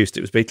had produced.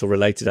 It was Beatle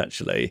related,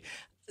 actually.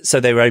 So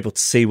they were able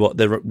to see what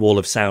the wall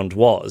of sound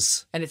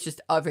was. And it's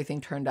just everything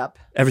turned up.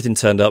 Everything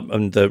turned up,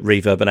 and the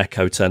reverb and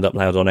echo turned up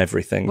loud on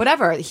everything.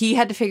 Whatever. He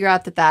had to figure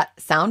out that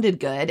sounded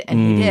good, and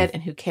he did.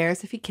 And who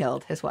cares if he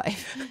killed his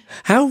wife?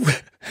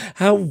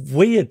 How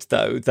weird,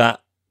 though,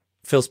 that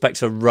Phil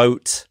Spector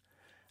wrote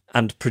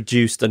and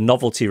produced a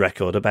novelty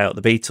record about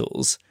the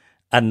Beatles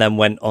and then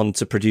went on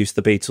to produce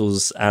the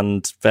Beatles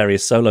and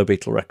various solo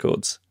Beatle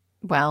records.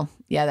 Well,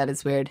 yeah, that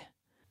is weird.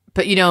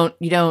 But you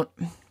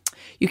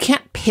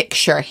can't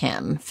picture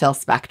him, Phil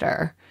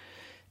Spector,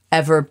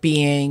 ever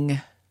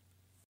being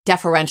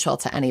deferential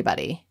to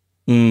anybody.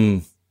 Do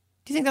you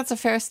think that's a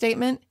fair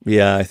statement?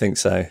 Yeah, I think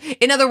so.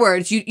 In other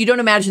words, you don't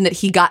imagine that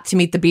he got to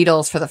meet the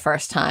Beatles for the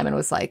first time and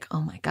was like,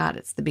 oh my God,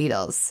 it's the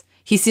Beatles.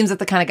 He seems like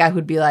the kind of guy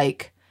who'd be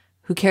like,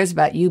 who cares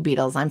about you,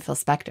 Beatles? I'm Phil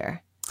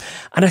Spector.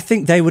 And I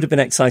think they would have been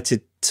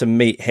excited to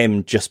meet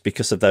him just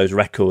because of those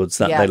records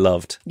that they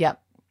loved.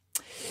 Yep.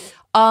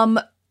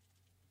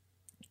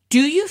 Do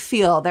you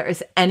feel there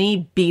is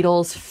any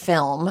Beatles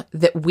film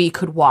that we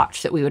could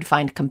watch that we would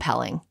find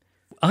compelling?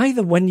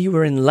 Either when you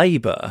were in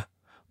labour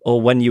or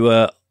when you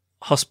were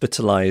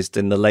hospitalised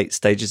in the late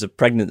stages of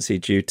pregnancy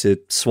due to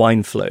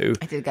swine flu.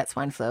 I did get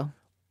swine flu.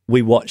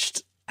 We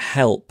watched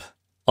Help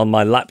on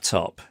my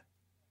laptop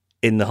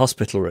in the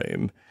hospital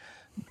room,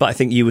 but I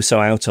think you were so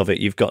out of it,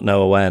 you've got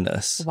no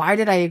awareness. Why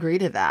did I agree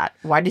to that?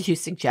 Why did you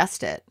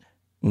suggest it?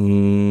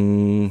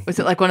 Was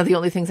it like one of the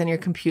only things on your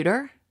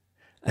computer?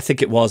 I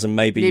think it was, and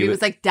maybe it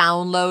was like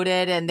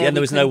downloaded, and then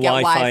there was no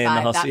Wi-Fi in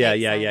the hospital.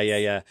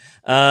 Yeah.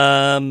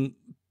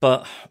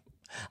 But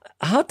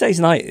A Hard Day's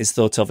Night is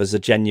thought of as a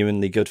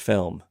genuinely good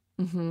film.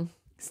 Mm-hmm.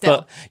 Still.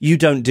 But you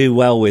don't do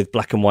well with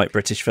black and white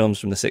British films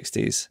from the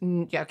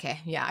 60s. Okay,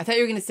 yeah. I thought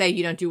you were going to say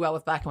you don't do well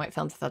with black and white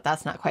films. I thought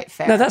that's not quite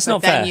fair. No, that's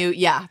not fair.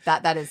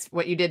 That is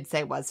what you did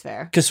say was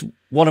fair. Because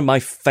one of my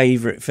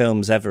favourite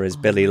films ever is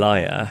Billy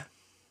Liar.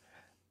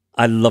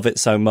 I love it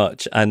so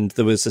much. And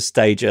there was a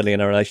stage early in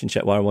our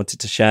relationship where I wanted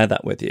to share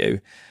that with you.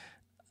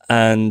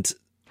 And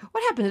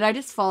what happened? Did I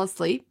just fall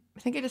asleep? I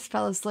think I just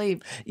fell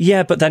asleep.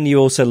 Yeah, but then you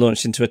also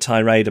launched into a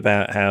tirade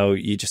about how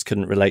you just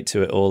couldn't relate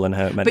to it all and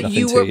how it meant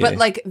nothing to you. But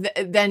like,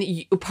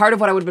 part of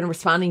what I would have been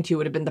responding to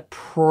would have been the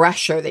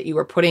pressure that you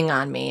were putting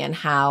on me and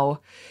how,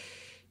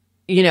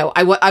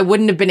 I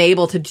wouldn't have been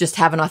able to just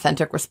have an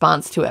authentic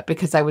response to it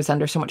because I was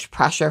under so much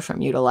pressure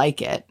from you to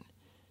like it.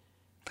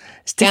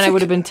 And I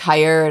would have been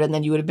tired, and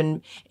then you would have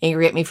been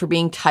angry at me for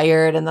being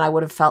tired, and then I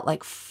would have felt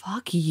like,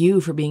 fuck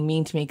you for being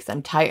mean to me because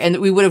I'm tired. And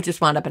we would have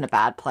just wound up in a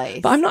bad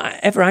place. But I'm not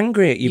ever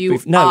angry at you. You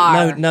No.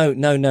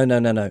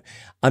 are.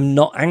 I'm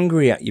not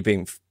angry at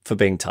you for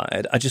being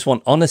tired. I just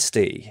want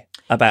honesty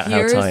about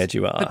how tired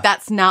you are. But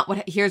that's not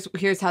what...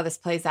 Here's how this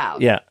plays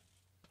out. Yeah.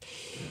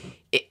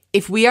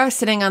 If we are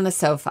sitting on the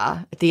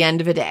sofa at the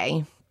end of a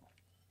day...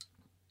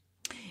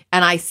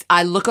 And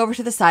I look over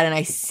to the side and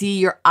I see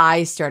your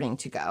eyes starting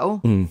to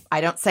go. I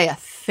don't say a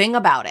thing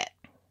about it.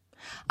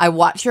 I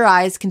watch your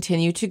eyes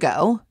continue to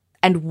go.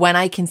 And when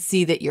I can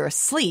see that you're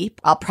asleep,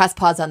 I'll press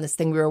pause on this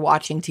thing we were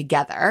watching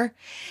together.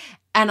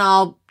 And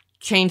I'll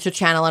change the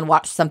channel and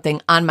watch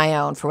something on my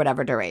own for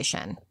whatever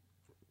duration.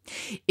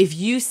 If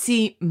you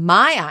see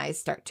my eyes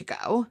start to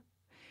go,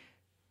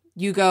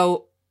 you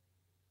go,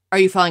 are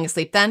you falling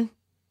asleep then?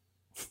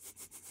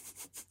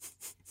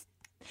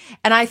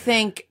 And I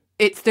think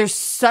there's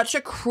such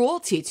a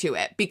cruelty to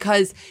it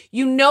because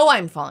you know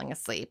I'm falling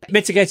asleep.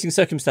 Mitigating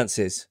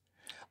circumstances.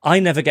 I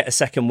never get a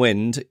second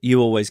wind. You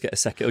always get a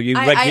second, or you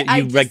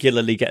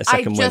regularly get a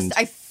second wind.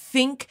 I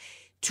think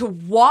to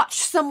watch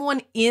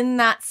someone in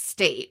that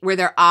state where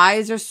their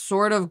eyes are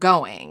sort of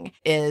going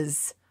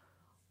is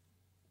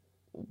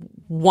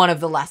one of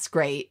the less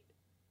great,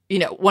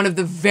 one of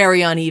the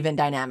very uneven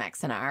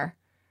dynamics in our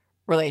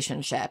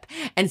relationship.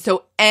 And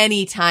so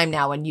anytime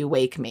now when you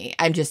wake me,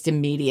 I'm just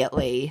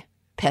immediately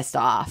pissed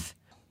off.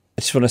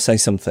 I just want to say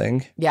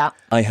something. Yeah.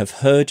 I have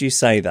heard you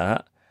say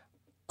that.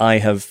 I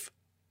have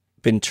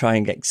been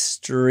trying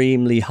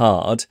extremely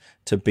hard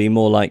to be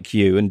more like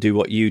you and do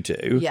what you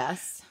do.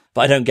 Yes.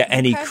 But I don't get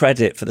any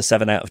credit for the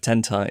 7 out of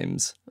 10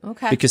 times.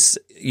 Okay. Because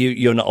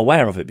you're not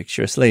aware of it because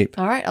you're asleep.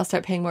 All right. I'll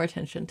start paying more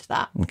attention to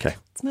that. Okay.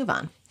 Let's move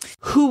on.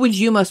 Who would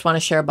you most want to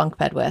share a bunk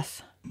bed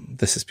with?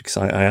 This is because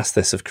I asked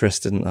this of Chris,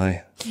 didn't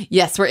I?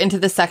 Yes, we're into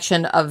the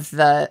section of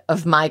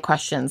my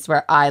questions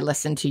where I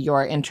listen to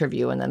your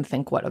interview and then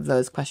think what of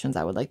those questions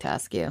I would like to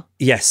ask you.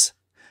 Yes.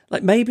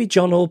 Like maybe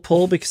John or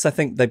Paul, because I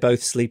think they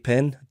both sleep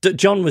in.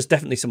 John was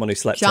definitely someone who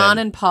slept in. John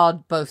and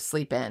Paul both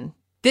sleep in.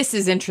 This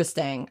is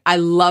interesting. I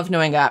love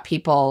knowing about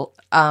people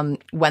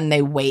when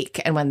they wake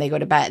and when they go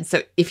to bed.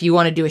 So if you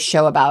want to do a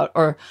show about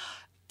or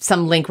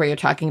some link where you're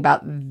talking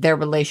about their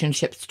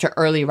relationships to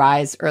early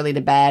rise, early to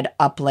bed,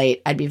 up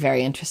late, I'd be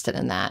very interested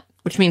in that,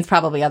 which means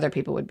probably other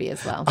people would be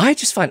as well. I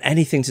just find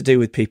anything to do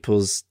with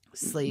people's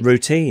sleep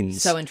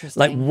routines. so interesting.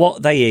 Like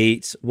what they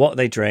eat, what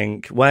they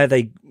drink, where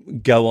they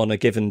go on a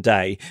given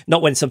day,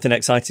 not when something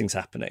exciting's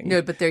happening,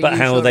 no, but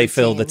how they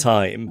fill the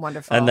time.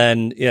 Wonderful. And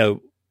then,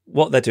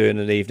 what they're doing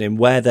in the evening,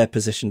 where they're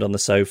positioned on the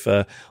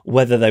sofa,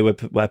 whether they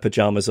would wear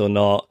pajamas or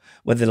not,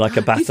 whether like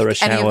a bath or a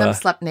shower. Any of them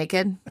slept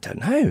naked? I don't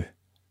know.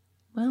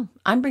 Well,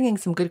 I'm bringing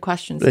some good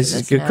questions. This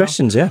is good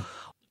questions, yeah.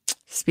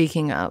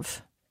 Speaking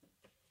of,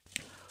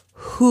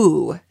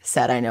 who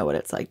said I know what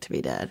it's like to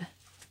be dead?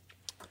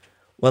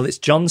 Well, it's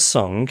John's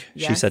song,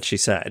 Yes. She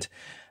said.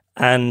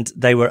 And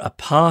they were at a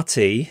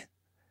party.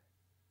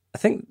 I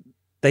think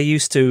they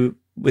used to,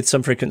 with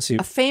some frequency.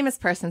 A famous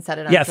person said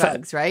it on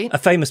drugs, right? A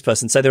famous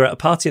person. So they were at a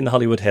party in the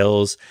Hollywood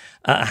Hills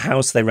at a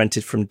house they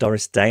rented from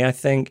Doris Day, I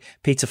think.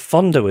 Peter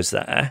Fonda was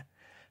there.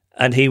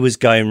 And he was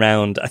going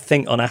round, I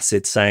think, on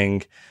acid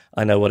saying,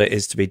 I know what it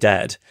is to be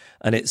dead.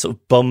 And it sort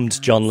of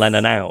bummed John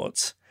Lennon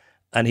out.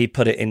 And he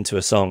put it into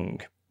a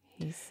song.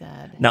 He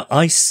said. Now,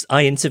 I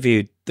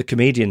interviewed the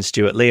comedian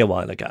Stuart Lee a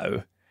while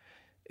ago,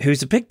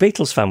 who's a big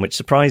Beatles fan, which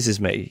surprises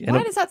me.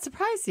 Why does that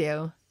surprise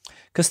you?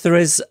 Because there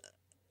is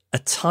a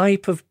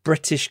type of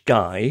British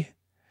guy,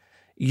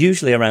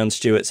 usually around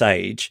Stuart's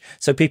age,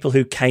 so people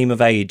who came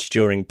of age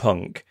during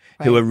punk,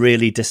 who are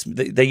really,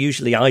 they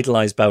usually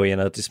idolise Bowie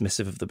and are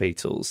dismissive of the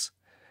Beatles.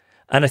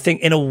 And I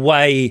think in a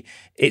way,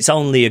 it's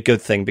only a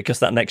good thing because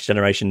that next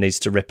generation needs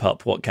to rip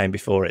up what came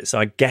before it. So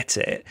I get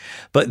it.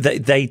 But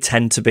they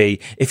tend to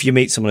be, if you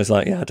meet someone who's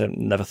like, yeah,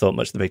 never thought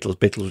much of the Beatles.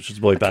 Beatles was just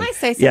a boy band. Can I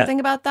say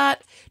something about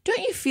that? Don't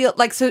you feel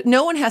like, so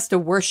no one has to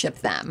worship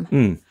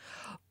them.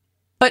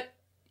 But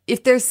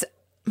if there's,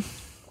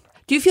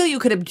 do you feel you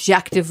could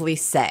objectively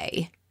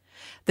say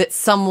that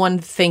someone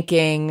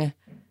thinking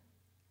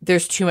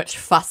there's too much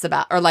fuss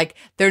about, or like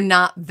they're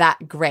not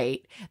that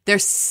great,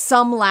 there's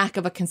some lack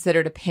of a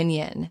considered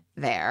opinion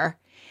there,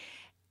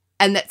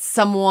 and that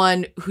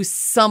someone who's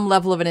some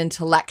level of an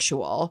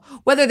intellectual,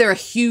 whether they're a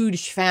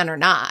huge fan or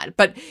not,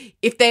 but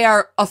if they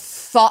are a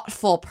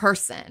thoughtful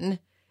person,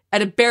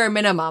 at a bare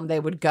minimum, they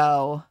would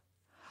go,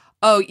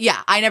 oh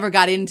yeah, I never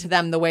got into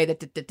them the way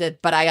that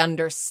but I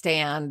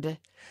understand.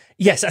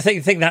 Yes, I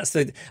think that's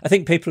I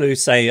think people who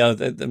say, "Oh,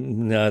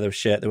 no, they're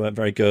shit. They weren't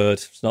very good.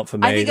 It's not for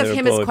me." I think of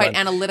him as quite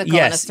analytical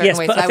in a certain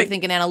way. So I would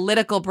think an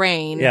analytical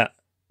brain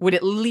would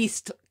at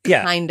least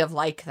kind of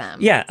like them.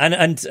 Yeah,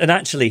 and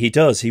actually he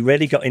does. He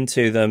really got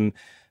into them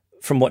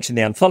from watching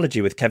the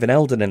anthology with Kevin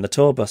Eldon in the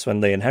tour bus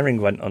when Lee and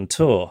Herring went on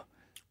tour.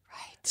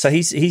 Right. So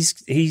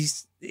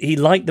he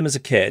liked them as a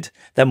kid,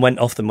 then went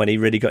off them when he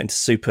really got into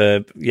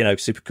super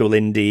cool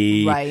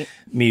indie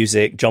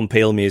music, John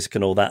Peel music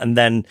and all that. And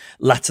then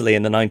latterly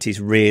in the 90s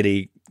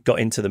really got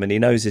into them and he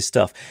knows his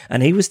stuff.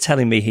 And he was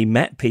telling me he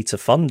met Peter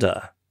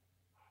Fonda.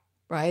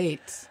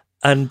 Right.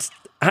 And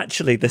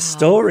actually the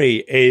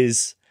story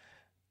is,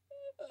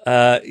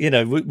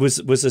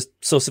 was a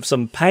source of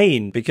some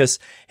pain because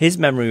his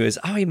memory was,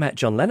 he met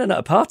John Lennon at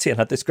a party and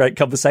had this great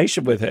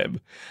conversation with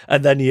him.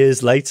 And then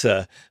years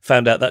later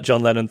found out that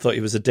John Lennon thought he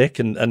was a dick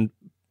and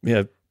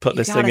put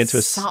this thing into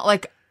a song.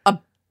 Like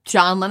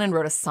John Lennon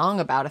wrote a song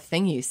about a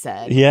thing you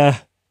said. Yeah.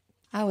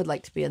 I would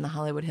like to be in the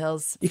Hollywood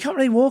Hills. You can't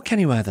really walk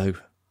anywhere though.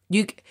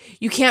 You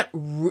can't,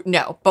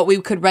 no, but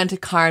we could rent a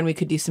car and we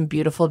could do some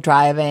beautiful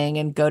driving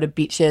and go to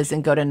beaches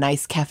and go to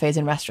nice cafes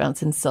and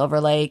restaurants in Silver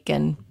Lake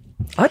and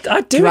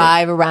I'd do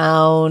drive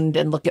around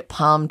and look at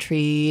palm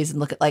trees and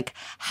look at like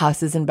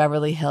houses in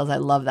Beverly Hills. I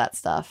love that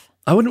stuff.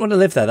 I wouldn't want to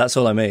live there. That's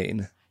all I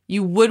mean.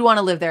 You would want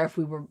to live there if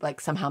we were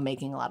like somehow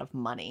making a lot of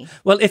money.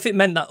 Well, if it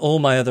meant that all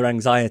my other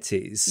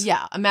anxieties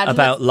Imagine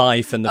about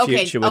life and the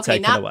future were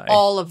taken not away.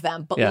 all of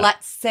them, but Yeah.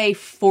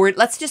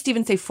 let's just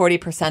even say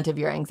 40% of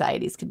your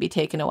anxieties could be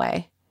taken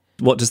away.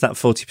 What does that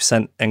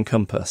 40%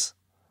 encompass?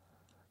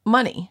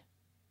 Money.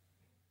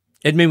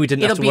 It'd mean we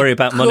didn't have It'll to worry be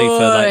about money for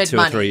like good 2 or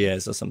money. 3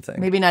 years or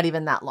something. Maybe not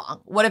even that long.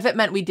 What if it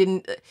meant we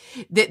didn't,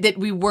 that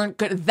we weren't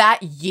good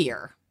that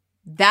year,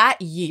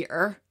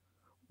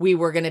 we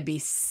were going to be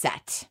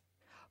set.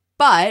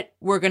 But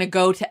we're going to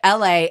go to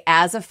LA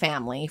as a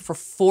family for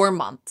 4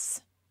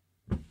 months.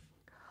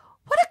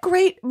 What a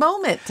great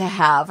moment to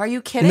have. Are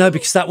you kidding? No,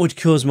 because that would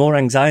cause more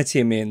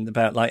anxiety in me and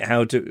about like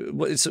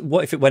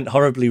what if it went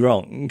horribly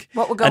wrong?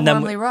 What would go And then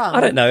horribly wrong?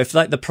 I don't know, if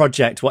like the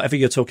project, whatever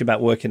you're talking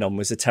about working on,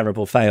 was a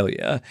terrible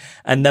failure,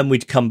 and then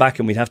we'd come back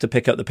and we'd have to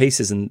pick up the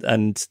pieces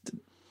and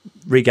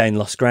regain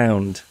lost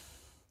ground.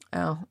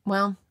 Oh,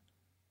 well.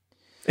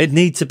 It'd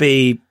need to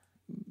be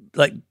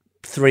like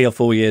 3 or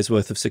 4 years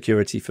worth of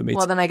security for me.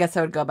 Well, then I guess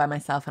I would go by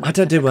myself. And I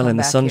don't I'd do have to well come in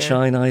the back here.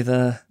 sunshine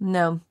either.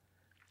 No.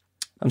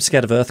 I'm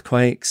scared of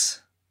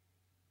earthquakes.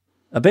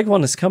 A big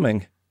one is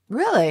coming.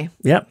 Really?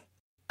 Yep.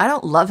 I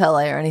don't love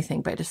LA or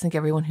anything, but I just think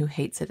everyone who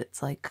hates it,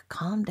 it's like,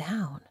 calm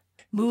down.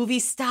 Movie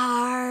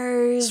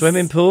stars.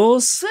 Swimming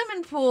pools.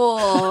 Swimming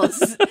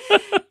pools.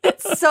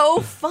 It's so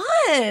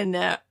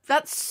fun.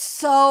 That's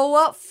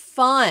so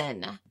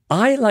fun.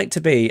 I like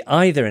to be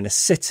either in a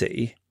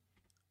city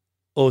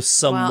or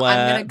somewhere. Well,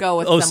 I'm gonna go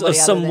with or somebody other than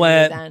you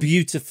somewhere then.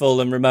 beautiful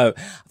and remote.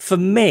 For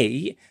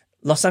me,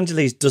 Los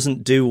Angeles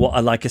doesn't do what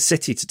I like a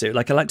city to do.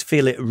 Like, I like to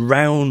feel it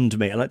around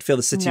me. I like to feel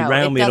the city No,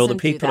 around it me and all the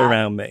doesn't do people that.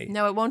 around me.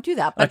 No, it won't do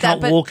that. I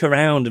can't walk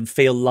around and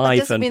feel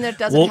life doesn't and mean that it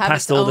doesn't walk have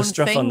past its all the own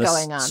stuff thing on the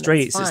going on. That's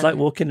streets. It's fun. like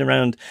walking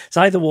around. It's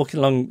either walking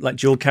along like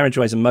dual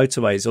carriageways and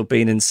motorways or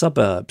being in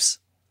suburbs.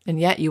 And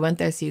yet you went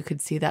there so you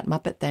could see that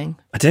Muppet thing.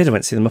 I did. I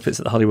went to see the Muppets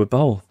at the Hollywood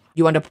Bowl.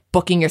 You wound up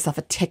booking yourself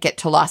a ticket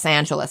to Los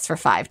Angeles for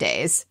 5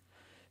 days,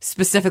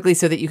 specifically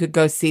so that you could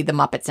go see the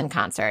Muppets in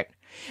concert.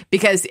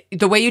 Because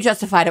the way you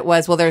justified it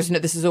was, well,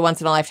 this is a once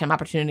in a lifetime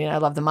opportunity and I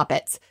love the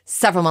Muppets.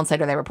 Several months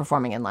later, they were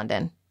performing in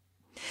London.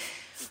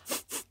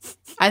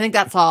 I think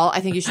that's all.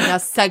 I think you should now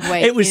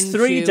segue. It was into,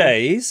 3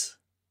 days.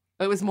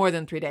 It was more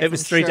than 3 days. It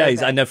was I'm 3 sure days.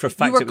 of it. I know for a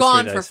fact you were it was 3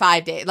 gone days. for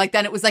 5 days. Like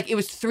then it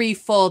was 3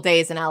 full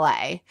days in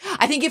LA.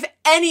 I think if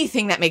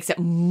anything, that makes it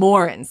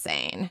more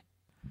insane.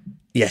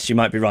 Yes, you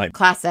might be right.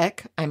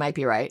 Classic. I might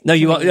be right. No,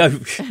 you are. No.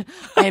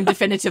 I am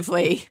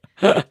definitively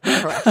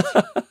correct.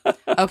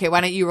 Okay, why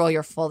don't you roll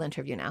your full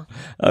interview now?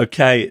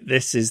 Okay,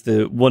 this is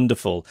the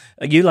wonderful.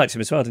 You liked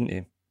him as well, didn't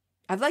you?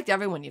 I've liked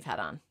everyone you've had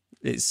on.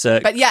 It's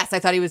But yes, I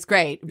thought he was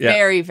great. Yeah.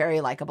 Very,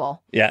 very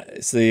likable. yeah,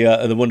 it's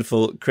the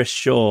wonderful Chris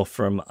Shaw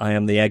from I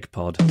Am the Egg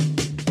Pod.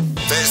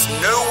 There's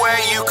nowhere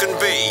you can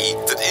be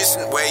that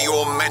isn't where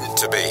you're meant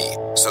to be.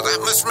 So that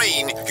must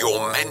mean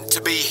you're meant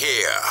to be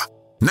here.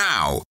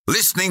 Now,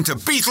 listening to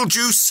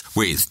Beetlejuice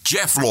with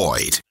Jeff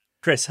Lloyd.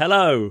 Chris,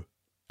 hello.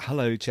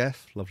 Hello,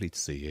 Jeff. Lovely to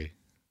see you.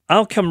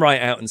 I'll come right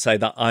out and say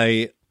that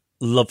I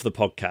love the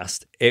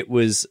podcast. It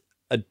was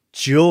a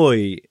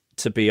joy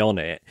to be on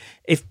it.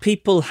 If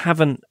people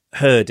haven't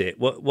heard it,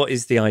 what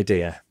is the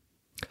idea?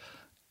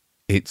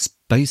 It's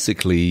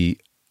basically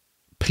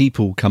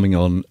people coming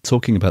on,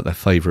 talking about their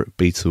favourite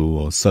Beatle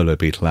or solo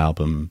Beatle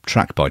album,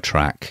 track by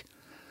track,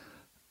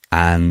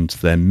 and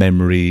their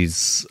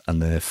memories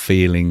and their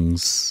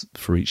feelings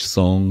for each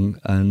song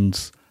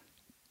and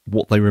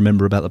what they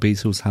remember about the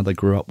Beatles, how they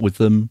grew up with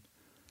them.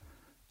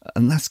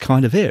 And that's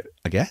kind of it,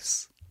 I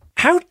guess.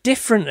 How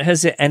different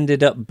has it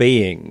ended up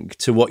being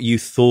to what you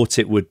thought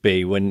it would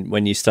be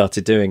when you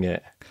started doing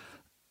it?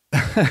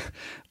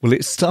 Well,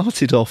 it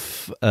started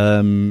off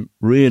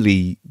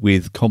really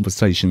with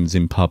conversations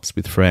in pubs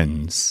with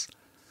friends.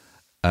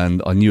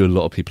 And I knew a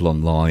lot of people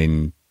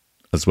online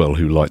as well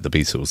who liked the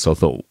Beatles. So I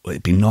thought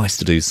it'd be nice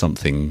to do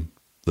something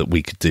that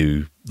we could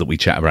do, that we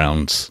chat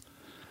around,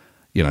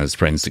 you know, as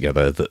friends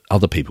together, that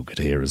other people could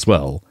hear as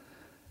well.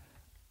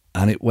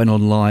 And it went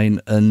online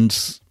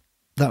and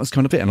that was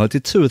kind of it. And I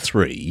did 2 or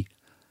 3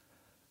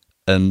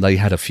 and they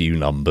had a few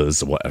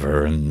numbers or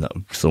whatever. And I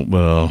thought,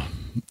 well,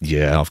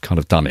 yeah, I've kind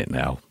of done it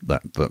now.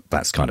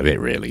 That's kind of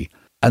it, really.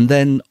 And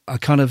then I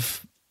kind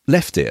of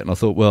left it and I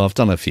thought, well, I've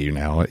done a few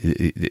now.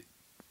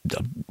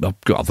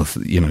 I've got other,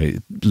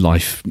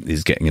 life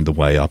is getting in the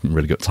way. I haven't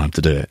really got time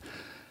to do it.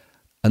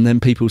 And then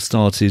people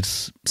started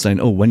saying,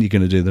 oh, when are you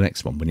going to do the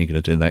next one? When are you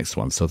going to do the next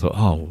one? So I thought,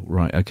 oh,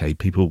 right, okay,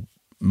 people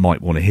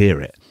might want to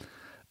hear it.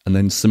 And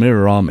then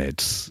Samira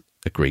Ahmed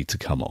agreed to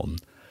come on.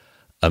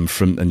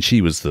 And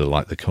she was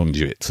the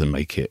conduit to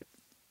make it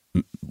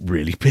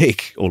really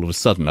big all of a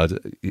sudden.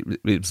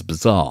 It was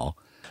bizarre.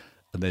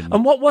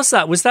 And what was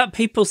that? Was that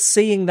people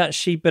seeing that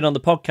she'd been on the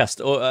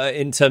podcast, or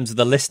in terms of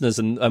the listeners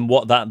and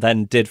what that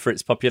then did for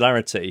its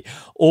popularity?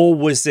 Or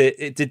was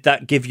did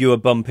that give you a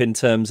bump in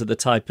terms of the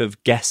type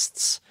of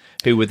guests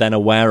who were then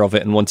aware of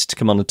it and wanted to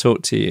come on and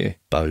talk to you?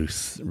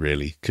 Both,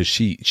 really, because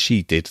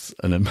she did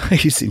an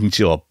amazing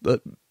job.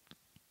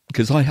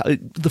 Because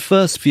the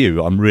first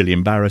few I'm really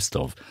embarrassed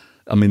of.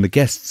 I mean, the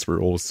guests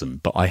were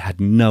awesome, but I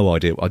had no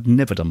idea. I'd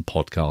never done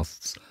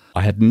podcasts.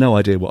 I had no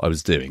idea what I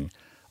was doing.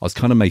 I was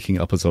kind of making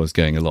it up as I was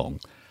going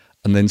along.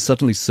 And then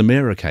suddenly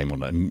Samira came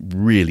on and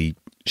really,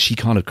 she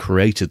kind of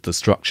created the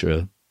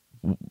structure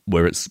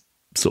where it's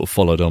sort of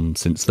followed on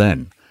since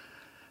then.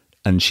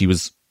 And she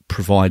was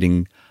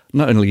providing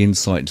not only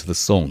insight into the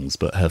songs,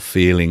 but her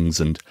feelings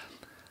and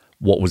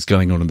what was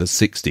going on in the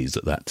 60s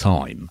at that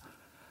time.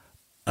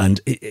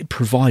 And it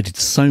provided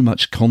so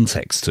much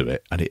context to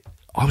it. And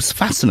I was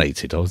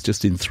fascinated. I was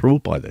just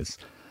enthralled by this.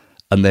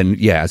 And then,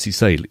 yeah, as you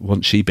say,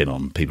 once she'd been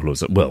on, people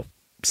was like, well,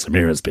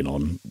 Samira's been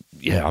on.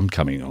 Yeah, I'm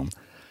coming on.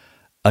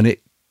 And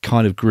it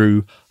kind of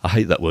grew, I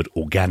hate that word,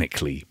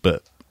 organically,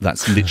 but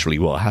that's literally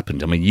what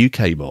happened. I mean, you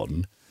came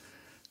on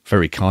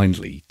very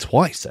kindly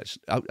twice,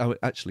 actually.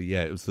 Actually,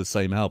 yeah, it was the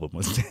same album,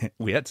 wasn't it?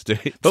 We had to do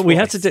it But twice. we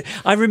had to do...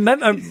 I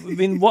remember... I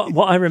mean,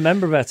 what I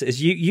remember about it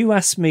is you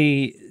asked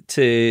me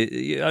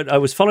to... I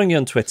was following you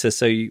on Twitter,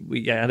 so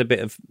we had a bit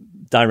of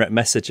direct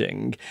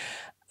messaging.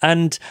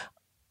 And,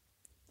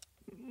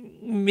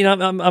 you know,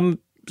 I'm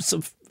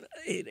sort of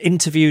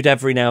interviewed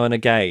every now and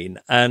again,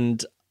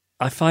 and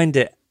I find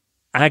it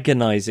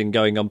agonizing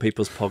going on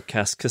people's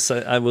podcasts because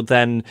I will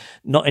then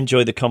not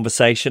enjoy the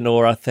conversation,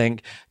 or I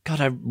think,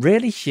 God, I'm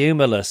really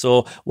humorless,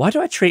 or why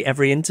do I treat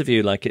every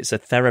interview like it's a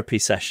therapy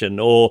session,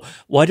 or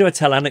why do I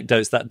tell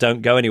anecdotes that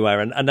don't go anywhere?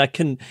 And I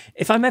can,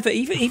 if I'm ever,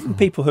 even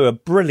people who are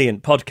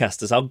brilliant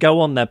podcasters, I'll go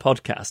on their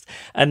podcast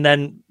and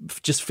then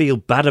just feel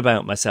bad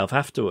about myself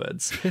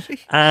afterwards.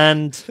 Really?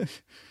 And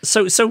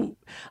so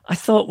I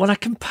thought, well, I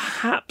can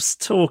perhaps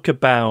talk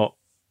about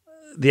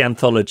the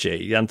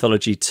anthology.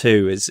 Anthology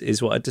 2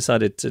 is what I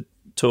decided to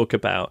talk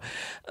about.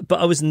 But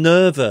I was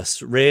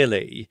nervous,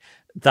 really,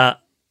 that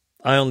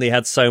I only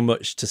had so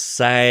much to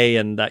say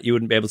and that you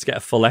wouldn't be able to get a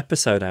full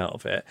episode out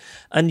of it.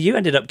 And you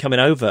ended up coming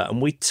over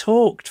and we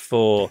talked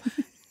for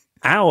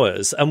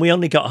hours and we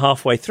only got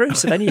halfway through.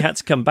 So then you had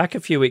to come back a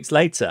few weeks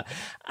later.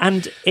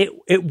 And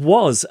it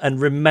was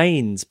and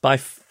remains by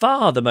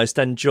far the most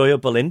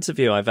enjoyable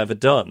interview I've ever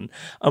done.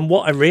 And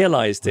what I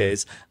realised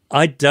is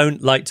I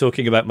don't like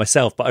talking about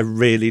myself, but I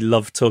really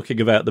love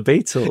talking about the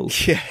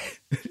Beatles. Yeah,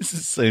 it's the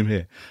same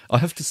here. I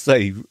have to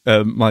say,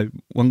 my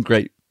one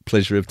great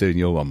pleasure of doing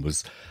your one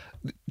was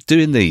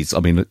doing these.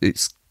 I mean,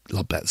 it's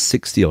about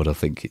 60 odd, I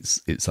think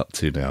it's up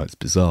to now. It's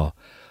bizarre.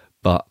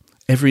 But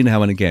every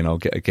now and again, I'll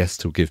get a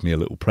guest who'll give me a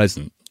little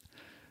present.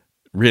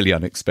 Really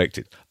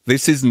unexpected.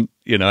 This isn't,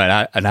 you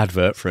know, an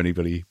advert for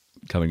anybody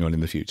coming on in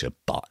the future,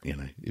 but, you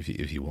know,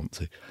 if you want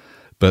to.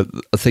 But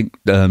I think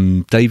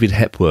David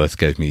Hepworth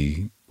gave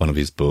me one of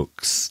his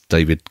books.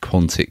 David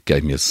Quantick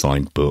gave me a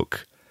signed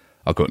book.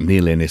 I got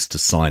Neil Innes to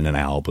sign an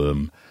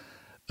album.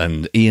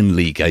 And Ian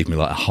Lee gave me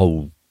like a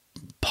whole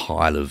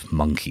pile of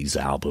Monkeys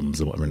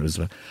albums or whatever it was.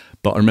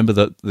 But I remember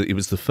that it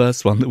was the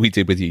first one that we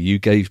did with you. You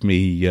gave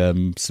me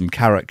some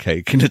carrot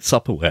cake in a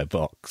Tupperware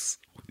box.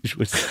 Which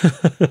was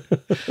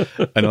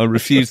and I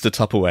refused the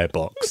Tupperware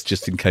box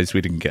just in case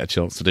we didn't get a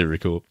chance to do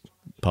record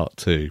part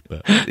 2.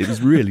 But it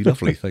was really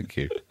lovely. Thank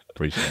you.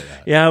 Appreciate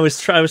that. Yeah, I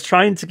was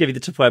trying to give you the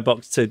Tupperware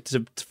box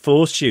to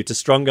force you, to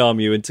strong-arm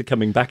you into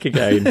coming back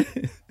again.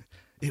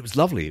 It was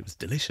lovely. It was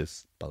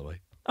delicious, by the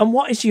way. And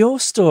what is your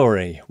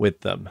story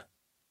with them?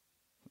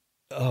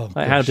 Oh,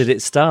 like, how did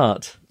it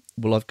start?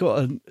 Well, I've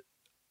got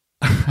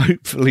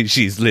hopefully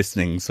she's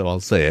listening, so I'll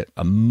say it,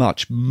 a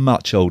much,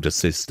 much older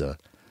sister,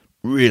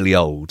 really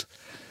old.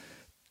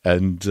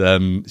 And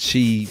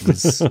she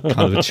was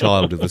kind of a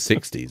child of the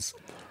 60s.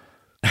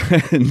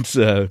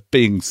 And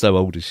being so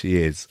old as she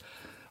is,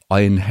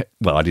 I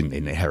didn't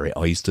inherit.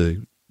 I used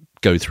to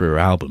go through her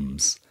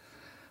albums,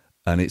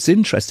 and it's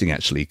interesting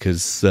actually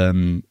because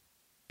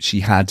she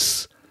had,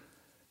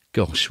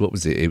 gosh, what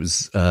was it? It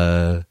was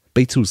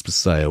Beatles for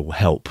Sale,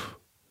 Help,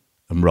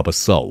 and Rubber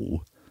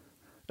Soul,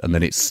 and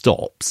then it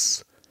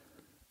stops,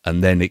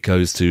 and then it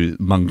goes to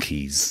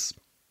Monkeys,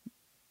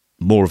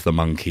 more of the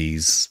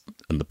Monkeys,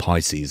 and the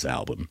Pisces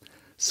album.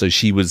 So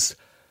she was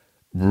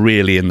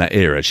really in that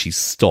era. She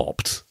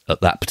stopped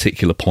at that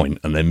particular point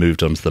and then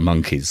moved on to the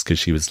Monkeys because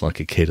she was like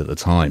a kid at the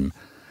time.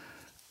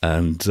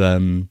 And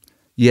and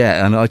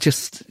I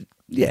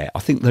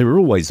think they were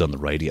always on the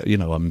radio. You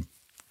know, I'm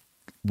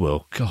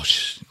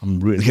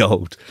really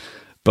old.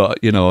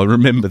 But, you know, I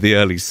remember the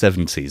early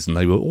 70s and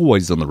they were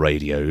always on the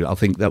radio. I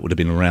think that would have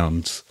been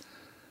around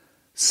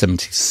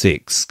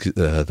 76.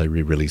 They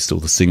re-released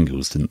all the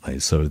singles, didn't they?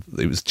 So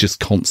it was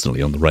just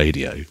constantly on the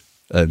radio.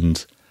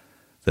 And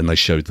then they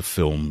showed the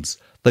films.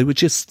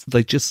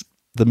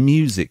 The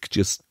music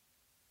just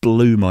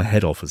blew my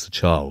head off as a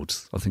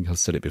child. I think I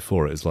said it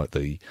before. It was like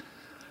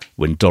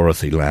when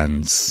Dorothy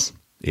lands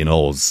in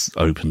Oz,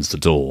 opens the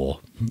door,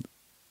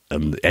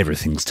 and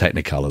everything's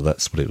Technicolor.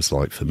 That's what it was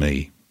like for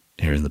me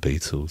hearing the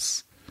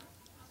Beatles.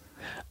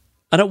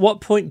 And at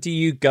what point do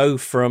you go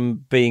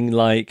from being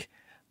like,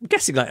 I'm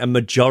guessing like a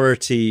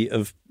majority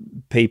of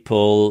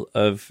people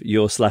of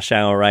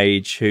your/our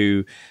age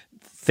who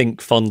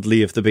think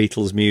fondly of the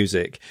Beatles'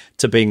 music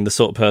to being the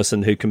sort of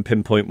person who can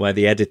pinpoint where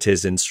the edit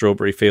is in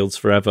Strawberry Fields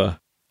Forever.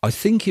 I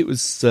think it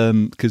was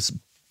because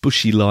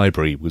Bushy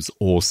Library was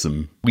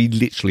awesome. We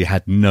literally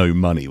had no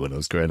money when I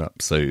was growing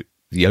up, so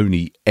the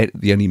only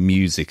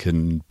music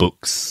and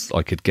books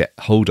I could get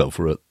hold of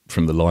were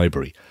from the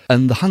library.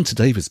 And the Hunter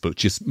Davis book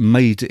just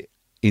made it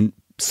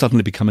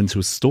suddenly become into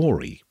a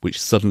story, which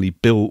suddenly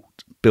built.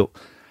 And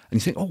you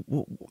think, oh,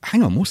 well,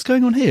 hang on, what's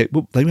going on here?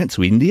 Well, they went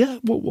to India?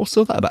 What's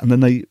all that about? And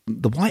then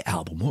the White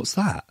Album, what's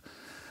that?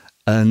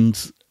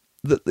 And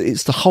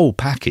it's the whole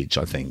package,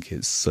 I think.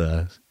 It's,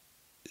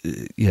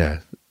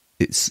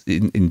 it's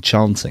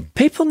enchanting.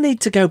 People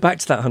need to go back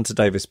to that Hunter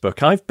Davis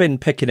book. I've been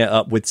picking it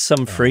up with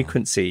some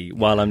frequency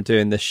while I'm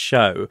doing this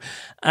show.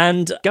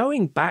 And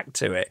going back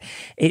to it,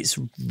 it's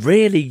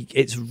really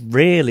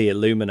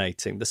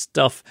illuminating. The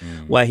stuff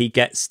where he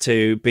gets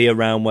to be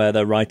around where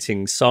they're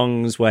writing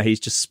songs, where he's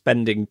just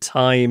spending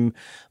time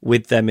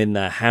with them in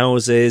their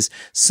houses.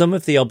 Some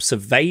of the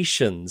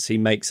observations he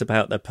makes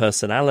about their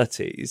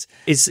personalities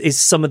is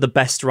some of the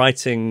best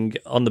writing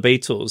on the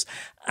Beatles,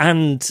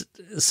 and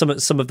some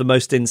of the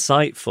most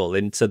insightful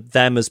into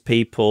them as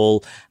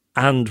people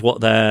and what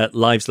their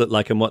lives look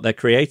like and what their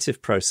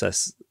creative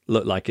process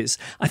look like.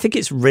 I think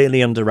it's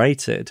really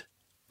underrated.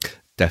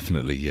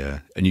 Definitely, yeah.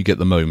 And you get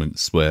the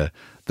moments where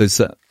there's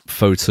that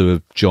photo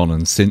of John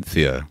and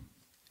Cynthia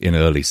in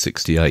early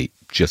 '68,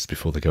 just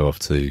before they go off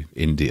to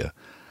India.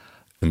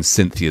 And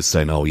Cynthia's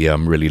saying, oh, yeah,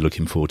 I'm really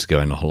looking forward to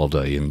going on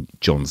holiday. And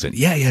John's saying,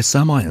 yeah, so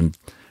am I. And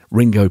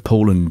Ringo,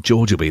 Paul and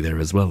George will be there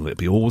as well. It'll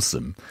be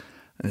awesome.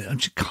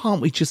 And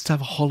can't we just have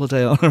a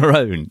holiday on our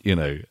own, you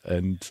know?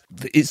 And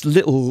it's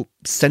little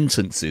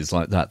sentences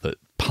like that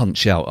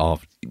punch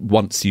out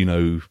once you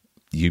know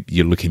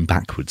you're looking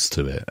backwards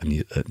to it.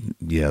 And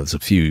there's a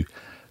few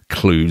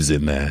clues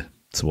in there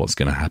to what's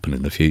going to happen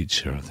in the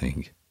future, I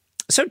think.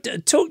 So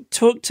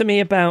talk to me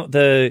about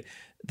the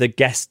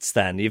guests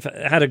then. You've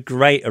had a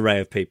great array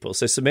of people.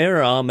 So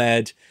Samira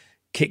Ahmed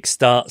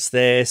kickstarts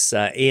this.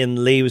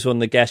 Ian Lee was one of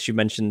the guests. You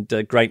mentioned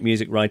great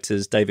music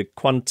writers, David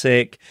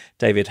Quantick,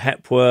 David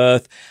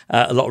Hepworth,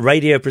 a lot of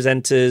radio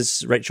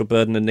presenters, Rachel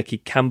Burden and Nikki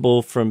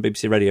Campbell from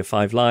BBC Radio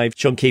 5 Live,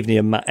 Sean Keaveney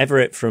and Matt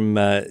Everett from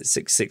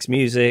 66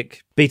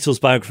 Music, Beatles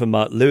biographer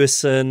Mark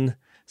Lewison,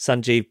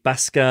 Sanjeev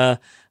Bhaskar.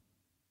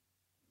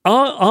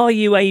 Are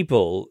you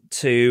able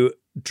to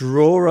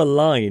draw a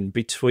line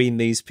between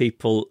these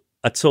people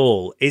at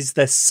all? Is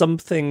there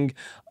something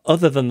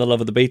other than the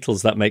love of the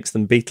Beatles that makes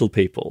them Beatle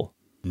people?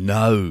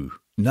 No,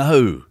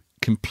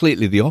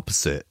 completely the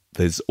opposite.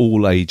 There's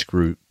all age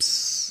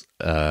groups,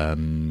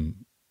 male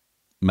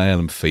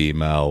and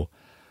female.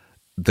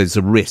 There's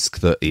a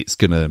risk that it's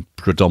going to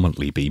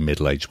predominantly be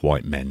middle-aged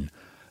white men,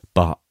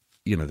 but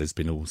you know, there's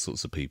been all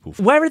sorts of people.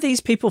 Where are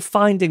these people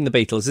finding the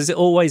Beatles? Is it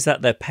always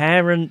that their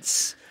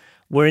parents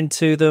were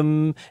into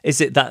them?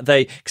 Is it that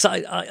they... Because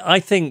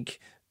I think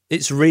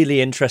it's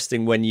really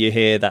interesting when you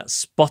hear that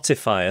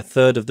Spotify, a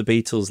third of the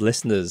Beatles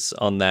listeners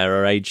on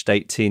there are aged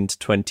 18 to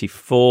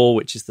 24,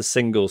 which is the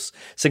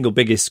single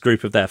biggest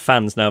group of their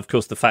fans. Now, of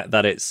course, the fact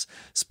that it's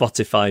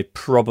Spotify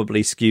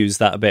probably skews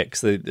that a bit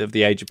because of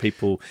the age of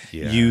people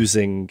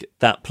using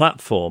that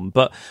platform.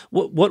 But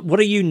what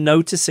are you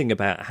noticing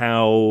about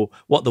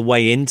what the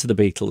way into the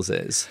Beatles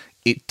is?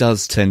 It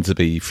does tend to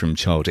be from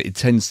childhood. It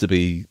tends to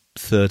be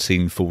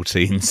 13,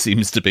 14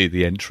 seems to be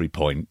the entry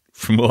point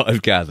from what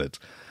I've gathered.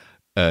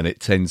 And it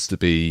tends to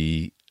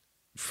be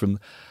from...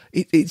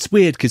 It's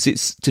weird because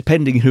it's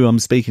depending who I'm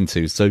speaking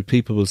to. So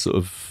people are sort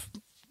of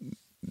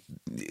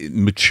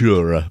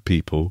maturer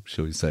people,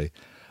 shall we say.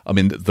 I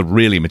mean, the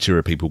really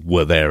mature people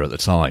were there at the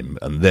time,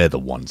 and they're the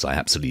ones I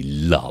absolutely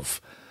love.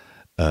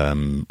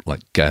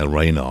 Like Gail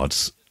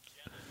Reynard's.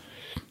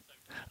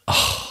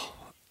 Oh,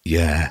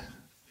 yeah.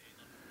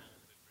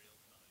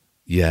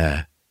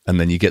 Yeah. And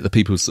then you get the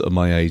people sort of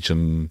my age,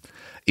 and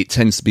it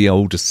tends to be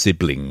older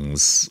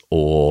siblings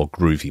or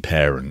groovy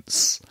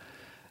parents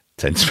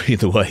tends to be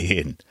the way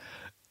in.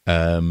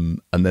 And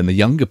then the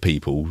younger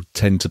people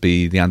tend to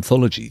be the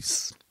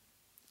anthologies,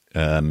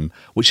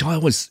 which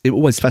it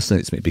always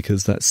fascinates me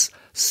because that's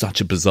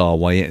such a bizarre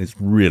way in. It's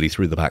really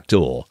through the back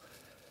door,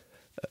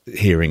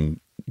 hearing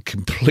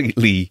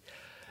completely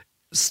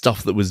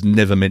stuff that was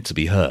never meant to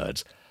be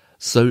heard.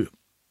 So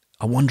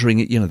I'm wondering,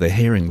 you know, they're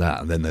hearing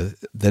that, and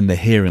then they're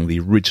hearing the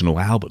original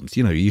albums.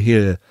 You know, you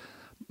hear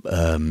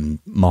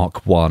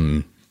Mark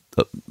 1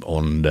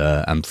 on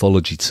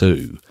Anthology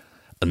 2,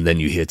 and then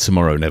you hear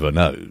Tomorrow Never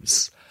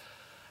Knows.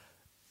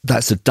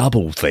 That's a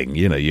double thing,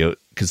 you know,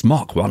 because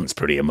Mark 1's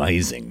pretty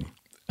amazing,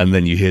 and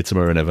then you hear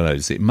Tomorrow Never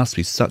Knows. It must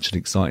be such an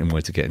exciting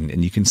way to get in,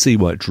 and you can see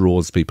why it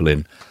draws people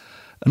in.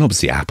 And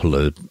obviously Apple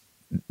are,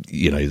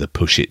 you know, they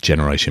push it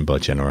generation by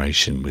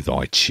generation with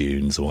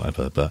iTunes or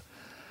whatever, but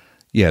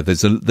yeah,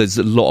 there's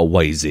a lot of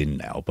ways in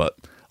now, but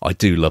I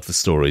do love the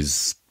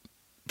stories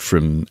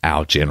from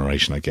our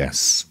generation, I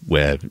guess,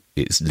 where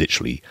it's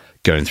literally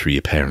going through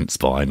your parents'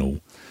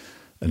 vinyl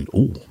and,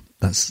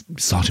 that's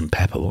Sgt.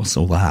 Pepper, what's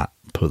all that?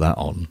 Put that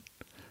on.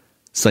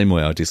 Same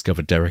way I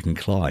discovered Derek and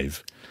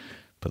Clive,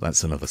 but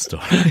that's another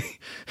story.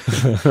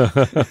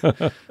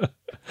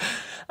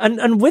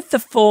 And with the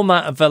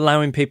format of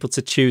allowing people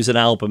to choose an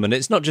album, and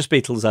it's not just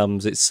Beatles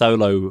albums, it's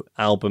solo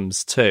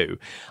albums too,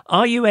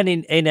 are you in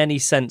any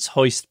sense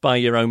hoist by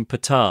your own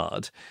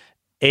petard,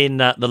 in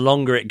that the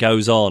longer it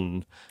goes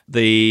on,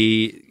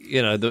 the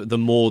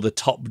more the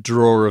top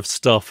drawer of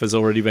stuff has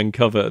already been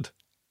covered?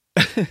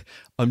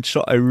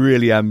 I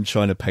really am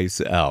trying to pace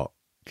it out,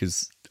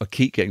 because I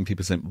keep getting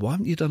people saying, why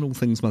haven't you done All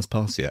Things Must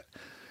Pass yet?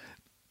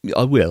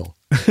 I will.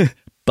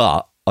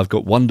 But I've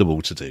got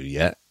Wonderwall to do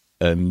yet,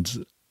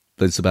 and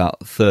there's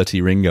about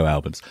 30 Ringo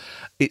albums.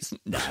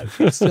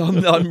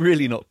 I'm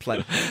really not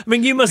playing. I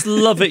mean, you must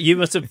love it. You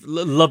must have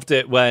loved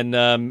it when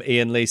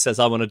Ian Lee says,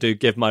 I want to do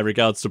Give My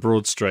Regards to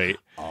Broad Street.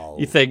 Oh.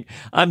 You think,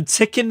 I'm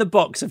ticking the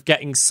box of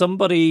getting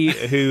somebody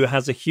who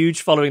has a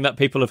huge following that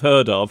people have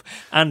heard of,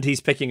 and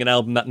he's picking an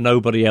album that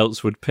nobody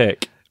else would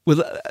pick.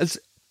 Well,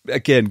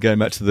 again, going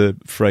back to the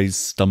phrase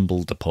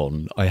stumbled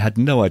upon, I had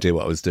no idea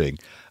what I was doing.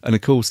 And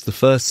of course, the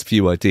first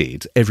few I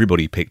did,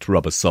 everybody picked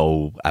Rubber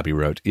Soul, Abbey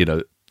Road,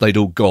 they'd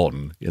all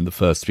gone in the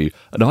first few,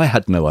 and I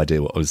had no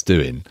idea what I was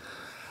doing.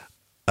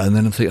 And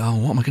then I'm thinking,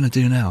 what am I going to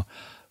do now?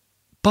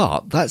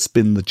 But that's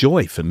been the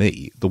joy for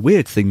me. The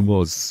weird thing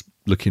was,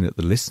 looking at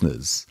the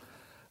listeners,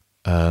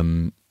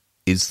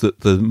 is that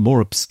the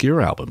more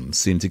obscure albums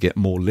seem to get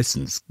more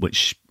listens,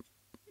 which,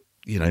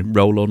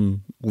 roll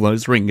on all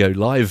those Ringo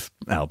live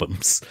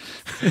albums.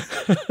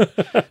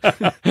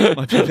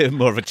 Might be a bit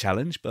more of a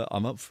challenge, but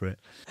I'm up for it.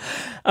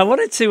 I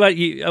wanted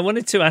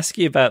to ask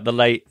you about the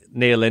late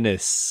Neil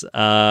Innes,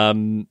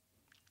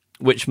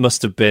 which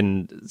must have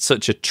been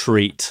such a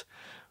treat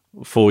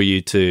for you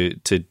to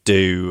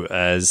do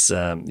as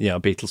a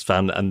Beatles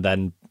fan, and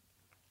then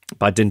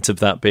by dint of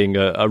that being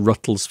a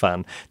Ruttles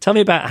fan. Tell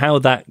me about how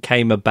that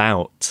came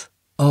about.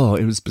 Oh,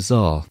 it was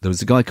bizarre. There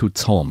was a guy called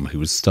Tom who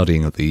was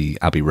studying at the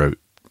Abbey Road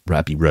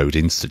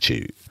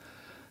Institute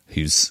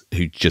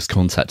who just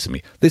contacted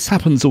me. This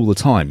happens all the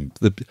time.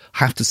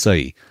 Have to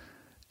say,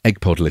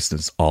 Eggpod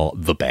listeners are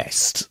the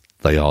best.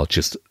 They are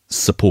just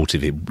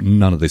supportive.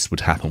 None of this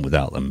would happen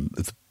without them.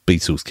 The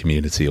Beatles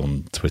community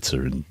on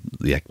Twitter and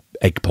the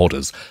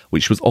Eggpodders,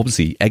 which was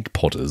obviously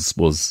Eggpodders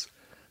was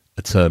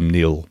a term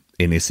Neil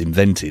Innes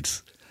invented.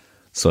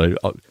 So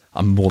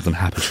I'm more than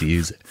happy to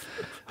use it.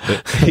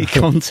 But he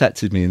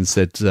contacted me and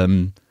said,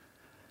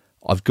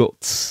 I've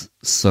got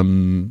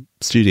some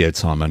studio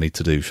time I need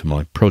to do for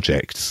my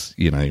project,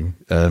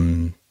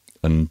 and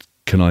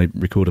can I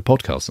record a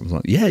podcast? I was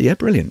like, yeah,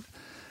 brilliant.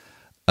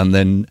 And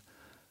then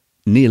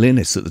Neil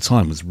Innes at the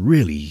time was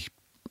really,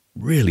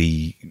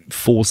 really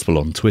forceful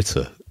on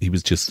Twitter. He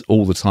was just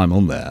all the time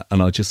on there.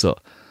 And I just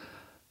thought,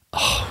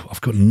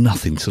 I've got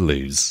nothing to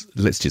lose.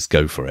 Let's just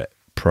go for it.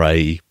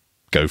 Pray,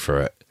 go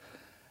for it.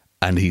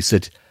 And he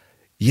said,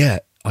 yeah,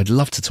 I'd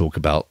love to talk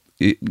about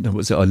it.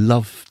 I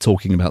love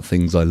talking about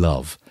things I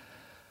love.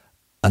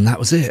 And that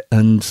was it.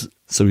 And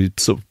so we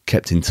sort of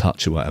kept in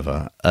touch or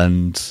whatever,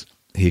 and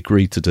he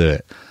agreed to do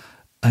it.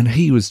 And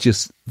he was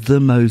just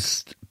the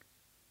most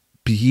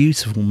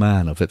beautiful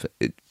man I've ever,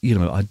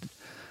 I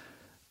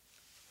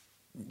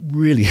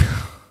really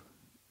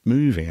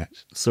moving. Actually.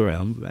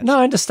 Sorry, no,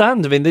 I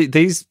understand. I mean,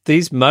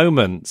 these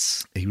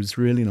moments. He was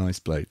a really nice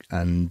bloke,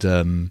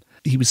 and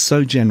he was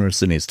so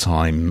generous in his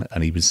time,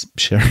 and he was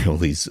sharing all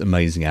these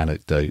amazing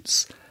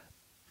anecdotes,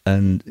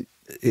 and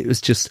it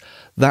was just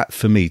that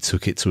for me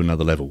took it to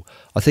another level.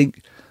 I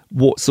think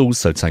what's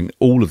also taken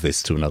all of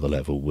this to another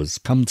level was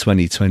come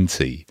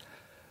 2020,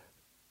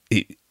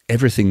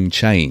 everything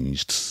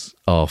changed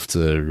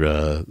after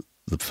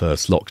the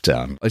first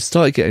lockdown. I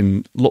started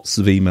getting lots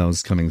of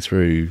emails coming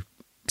through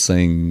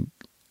saying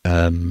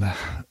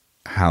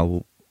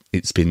how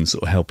it's been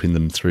sort of helping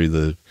them through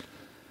the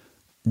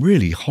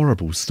really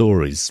horrible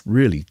stories,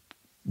 really,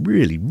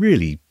 really,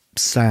 really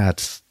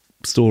sad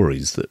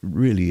stories that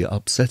really are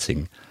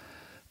upsetting,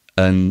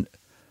 and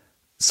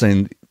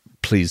saying,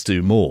 please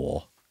do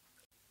more.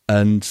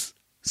 And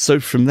so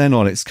from then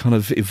on, it's kind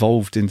of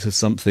evolved into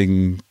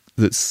something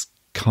that's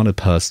kind of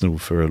personal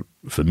for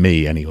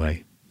me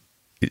anyway.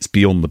 It's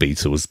beyond the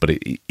Beatles, but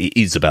it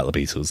is about the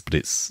Beatles, but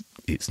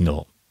it's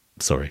not.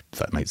 Sorry, if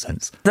that makes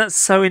sense. That's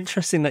so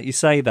interesting that you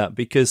say that,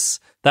 because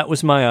that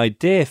was my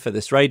idea for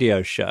this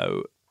radio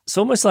show. It's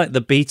almost like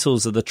the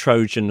Beatles are the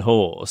Trojan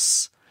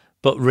horse,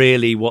 but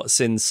really what's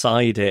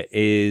inside it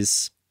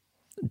is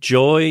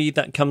joy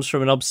that comes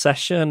from an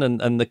obsession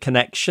and the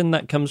connection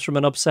that comes from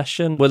an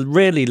obsession. We're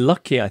really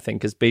lucky, I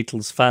think, as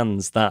Beatles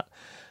fans, that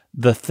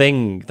the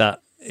thing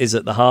that is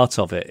at the heart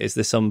of it is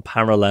this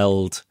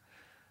unparalleled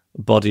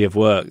body of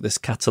work, this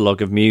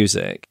catalogue of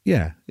music.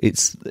 Yeah,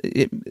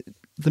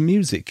 the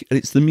music.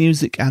 It's the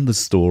music and the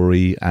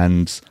story,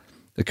 and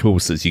of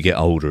course, as you get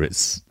older,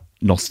 it's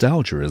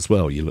nostalgia as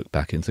well. You look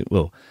back and think,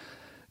 well,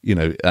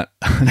 an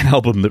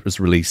album that was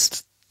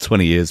released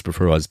 20 years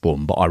before I was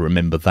born, but I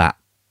remember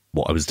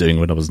what I was doing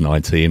when I was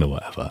 19 or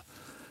whatever.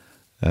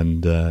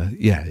 And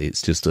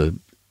it's just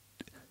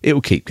it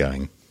will keep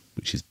going,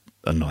 which is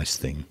a nice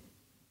thing.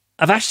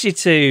 I've asked you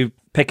to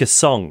pick a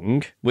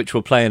song, which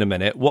we'll play in a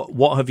minute.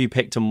 What have you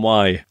picked and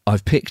why?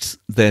 I've picked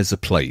There's a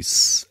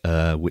Place,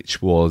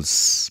 which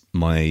was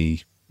my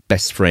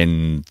best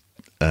friend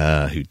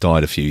who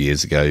died a few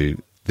years ago.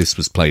 This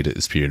was played at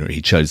his funeral.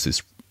 He chose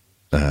this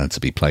to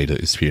be played at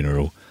his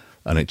funeral,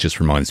 and it just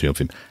reminds me of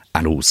him.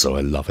 And also,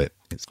 I love it.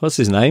 What's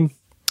his name?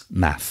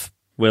 Math.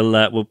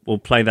 We'll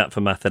play that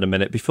for Math in a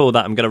minute. Before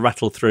that, I'm going to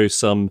rattle through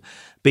some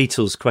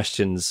Beatles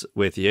questions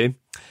with you.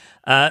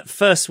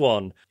 First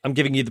one, I'm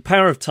giving you the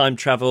power of time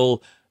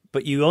travel,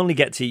 but you only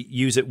get to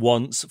use it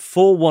once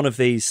for one of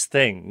these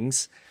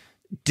things.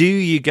 Do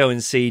you go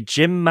and see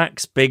Jim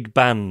Mack's big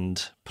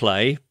band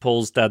play,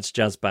 Paul's dad's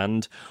jazz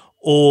band,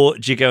 or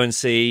do you go and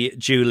see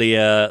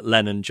Julia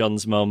Lennon,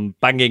 John's mum,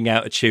 banging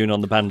out a tune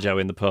on the banjo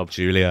in the pub?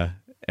 Julia,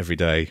 every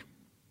day.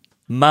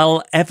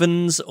 Mal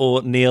Evans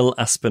or Neil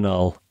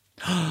Aspinall?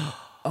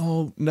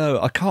 Oh, no,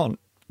 I can't.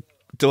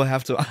 Do I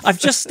have to?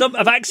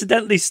 I've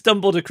accidentally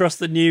stumbled across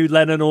the new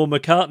Lennon or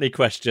McCartney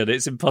question.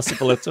 It's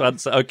impossible to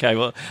answer. Okay,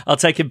 well, I'll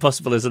take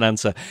impossible as an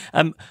answer.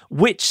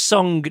 Which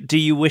song do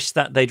you wish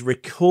that they'd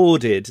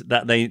recorded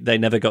that they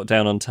never got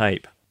down on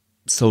tape?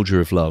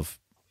 Soldier of Love.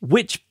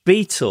 Which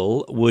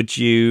Beatle would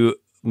you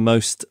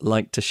most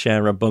like to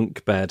share a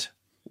bunk bed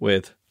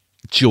with?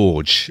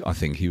 George, I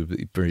think he would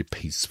be very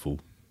peaceful.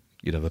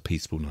 You'd have a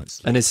peaceful night's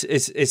sleep. And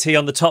is he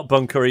on the top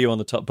bunk or are you on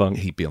the top bunk?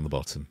 He'd be on the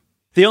bottom.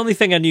 The only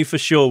thing I knew for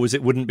sure was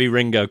it wouldn't be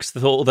Ringo,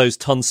 because all those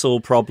tonsil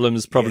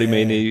problems probably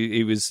mean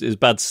he was a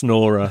bad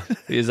snorer.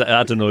 His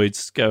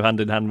adenoids go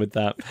hand in hand with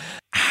that.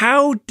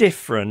 How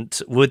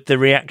different would the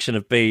reaction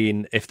have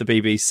been if the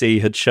BBC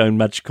had shown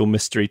Magical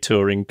Mystery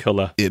Tour in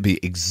colour? It'd be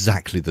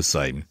exactly the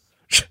same.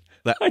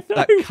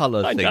 That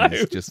colour thing know.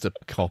 is just a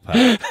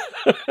cop-out.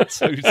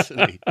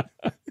 Totally.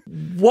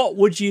 What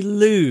would you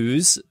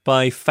lose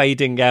by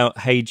fading out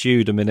Hey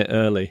Jude a minute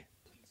early?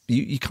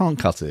 You can't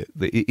cut it.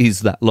 It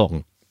is that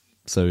long.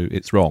 So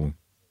it's wrong.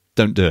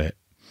 Don't do it.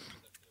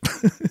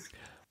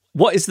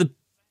 What is the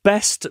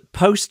best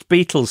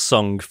post-Beatles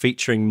song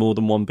featuring more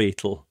than one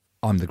Beatle?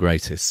 I'm the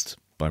Greatest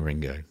by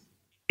Ringo.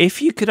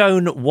 If you could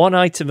own one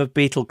item of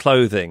Beatle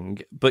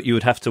clothing, but you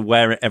would have to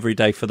wear it every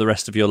day for the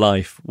rest of your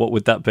life, what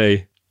would that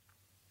be?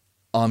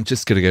 I'm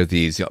just going to go the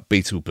easy up,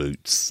 Beatle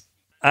boots.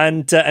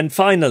 And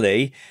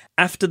finally,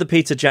 after the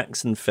Peter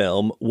Jackson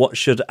film, what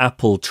should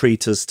Apple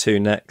treat us to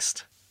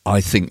next?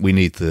 I think we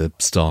need the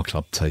Star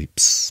Club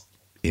tapes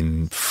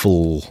in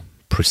full,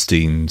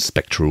 pristine,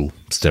 spectral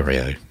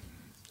stereo.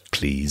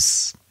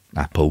 Please,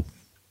 Apple.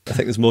 I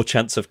think there's more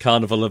chance of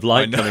Carnival of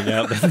Light coming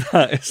out than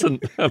that,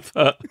 isn't there?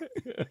 But...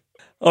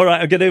 All right,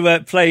 I'm going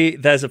to play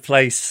There's a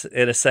Place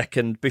in a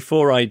second.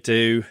 Before I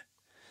do,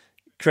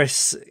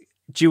 Chris,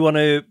 do you want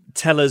to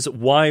tell us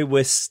why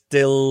we're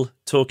still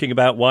talking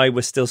about, why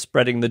we're still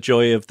spreading the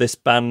joy of this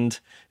band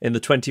in the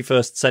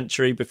 21st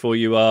century before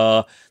you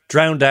are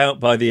drowned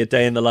out by the A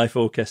Day in the Life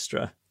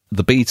Orchestra?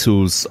 The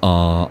Beatles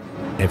are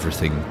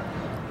everything.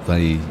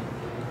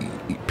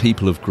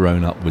 People have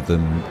grown up with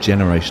them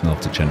generation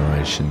after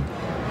generation,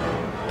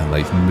 and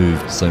they've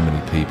moved so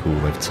many people,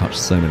 they've touched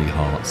so many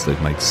hearts,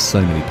 they've made so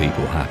many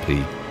people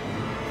happy,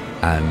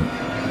 and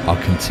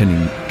are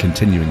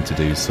continuing to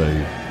do so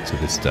to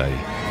this day.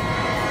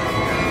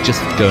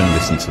 Just go and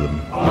listen to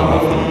them. I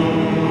love them.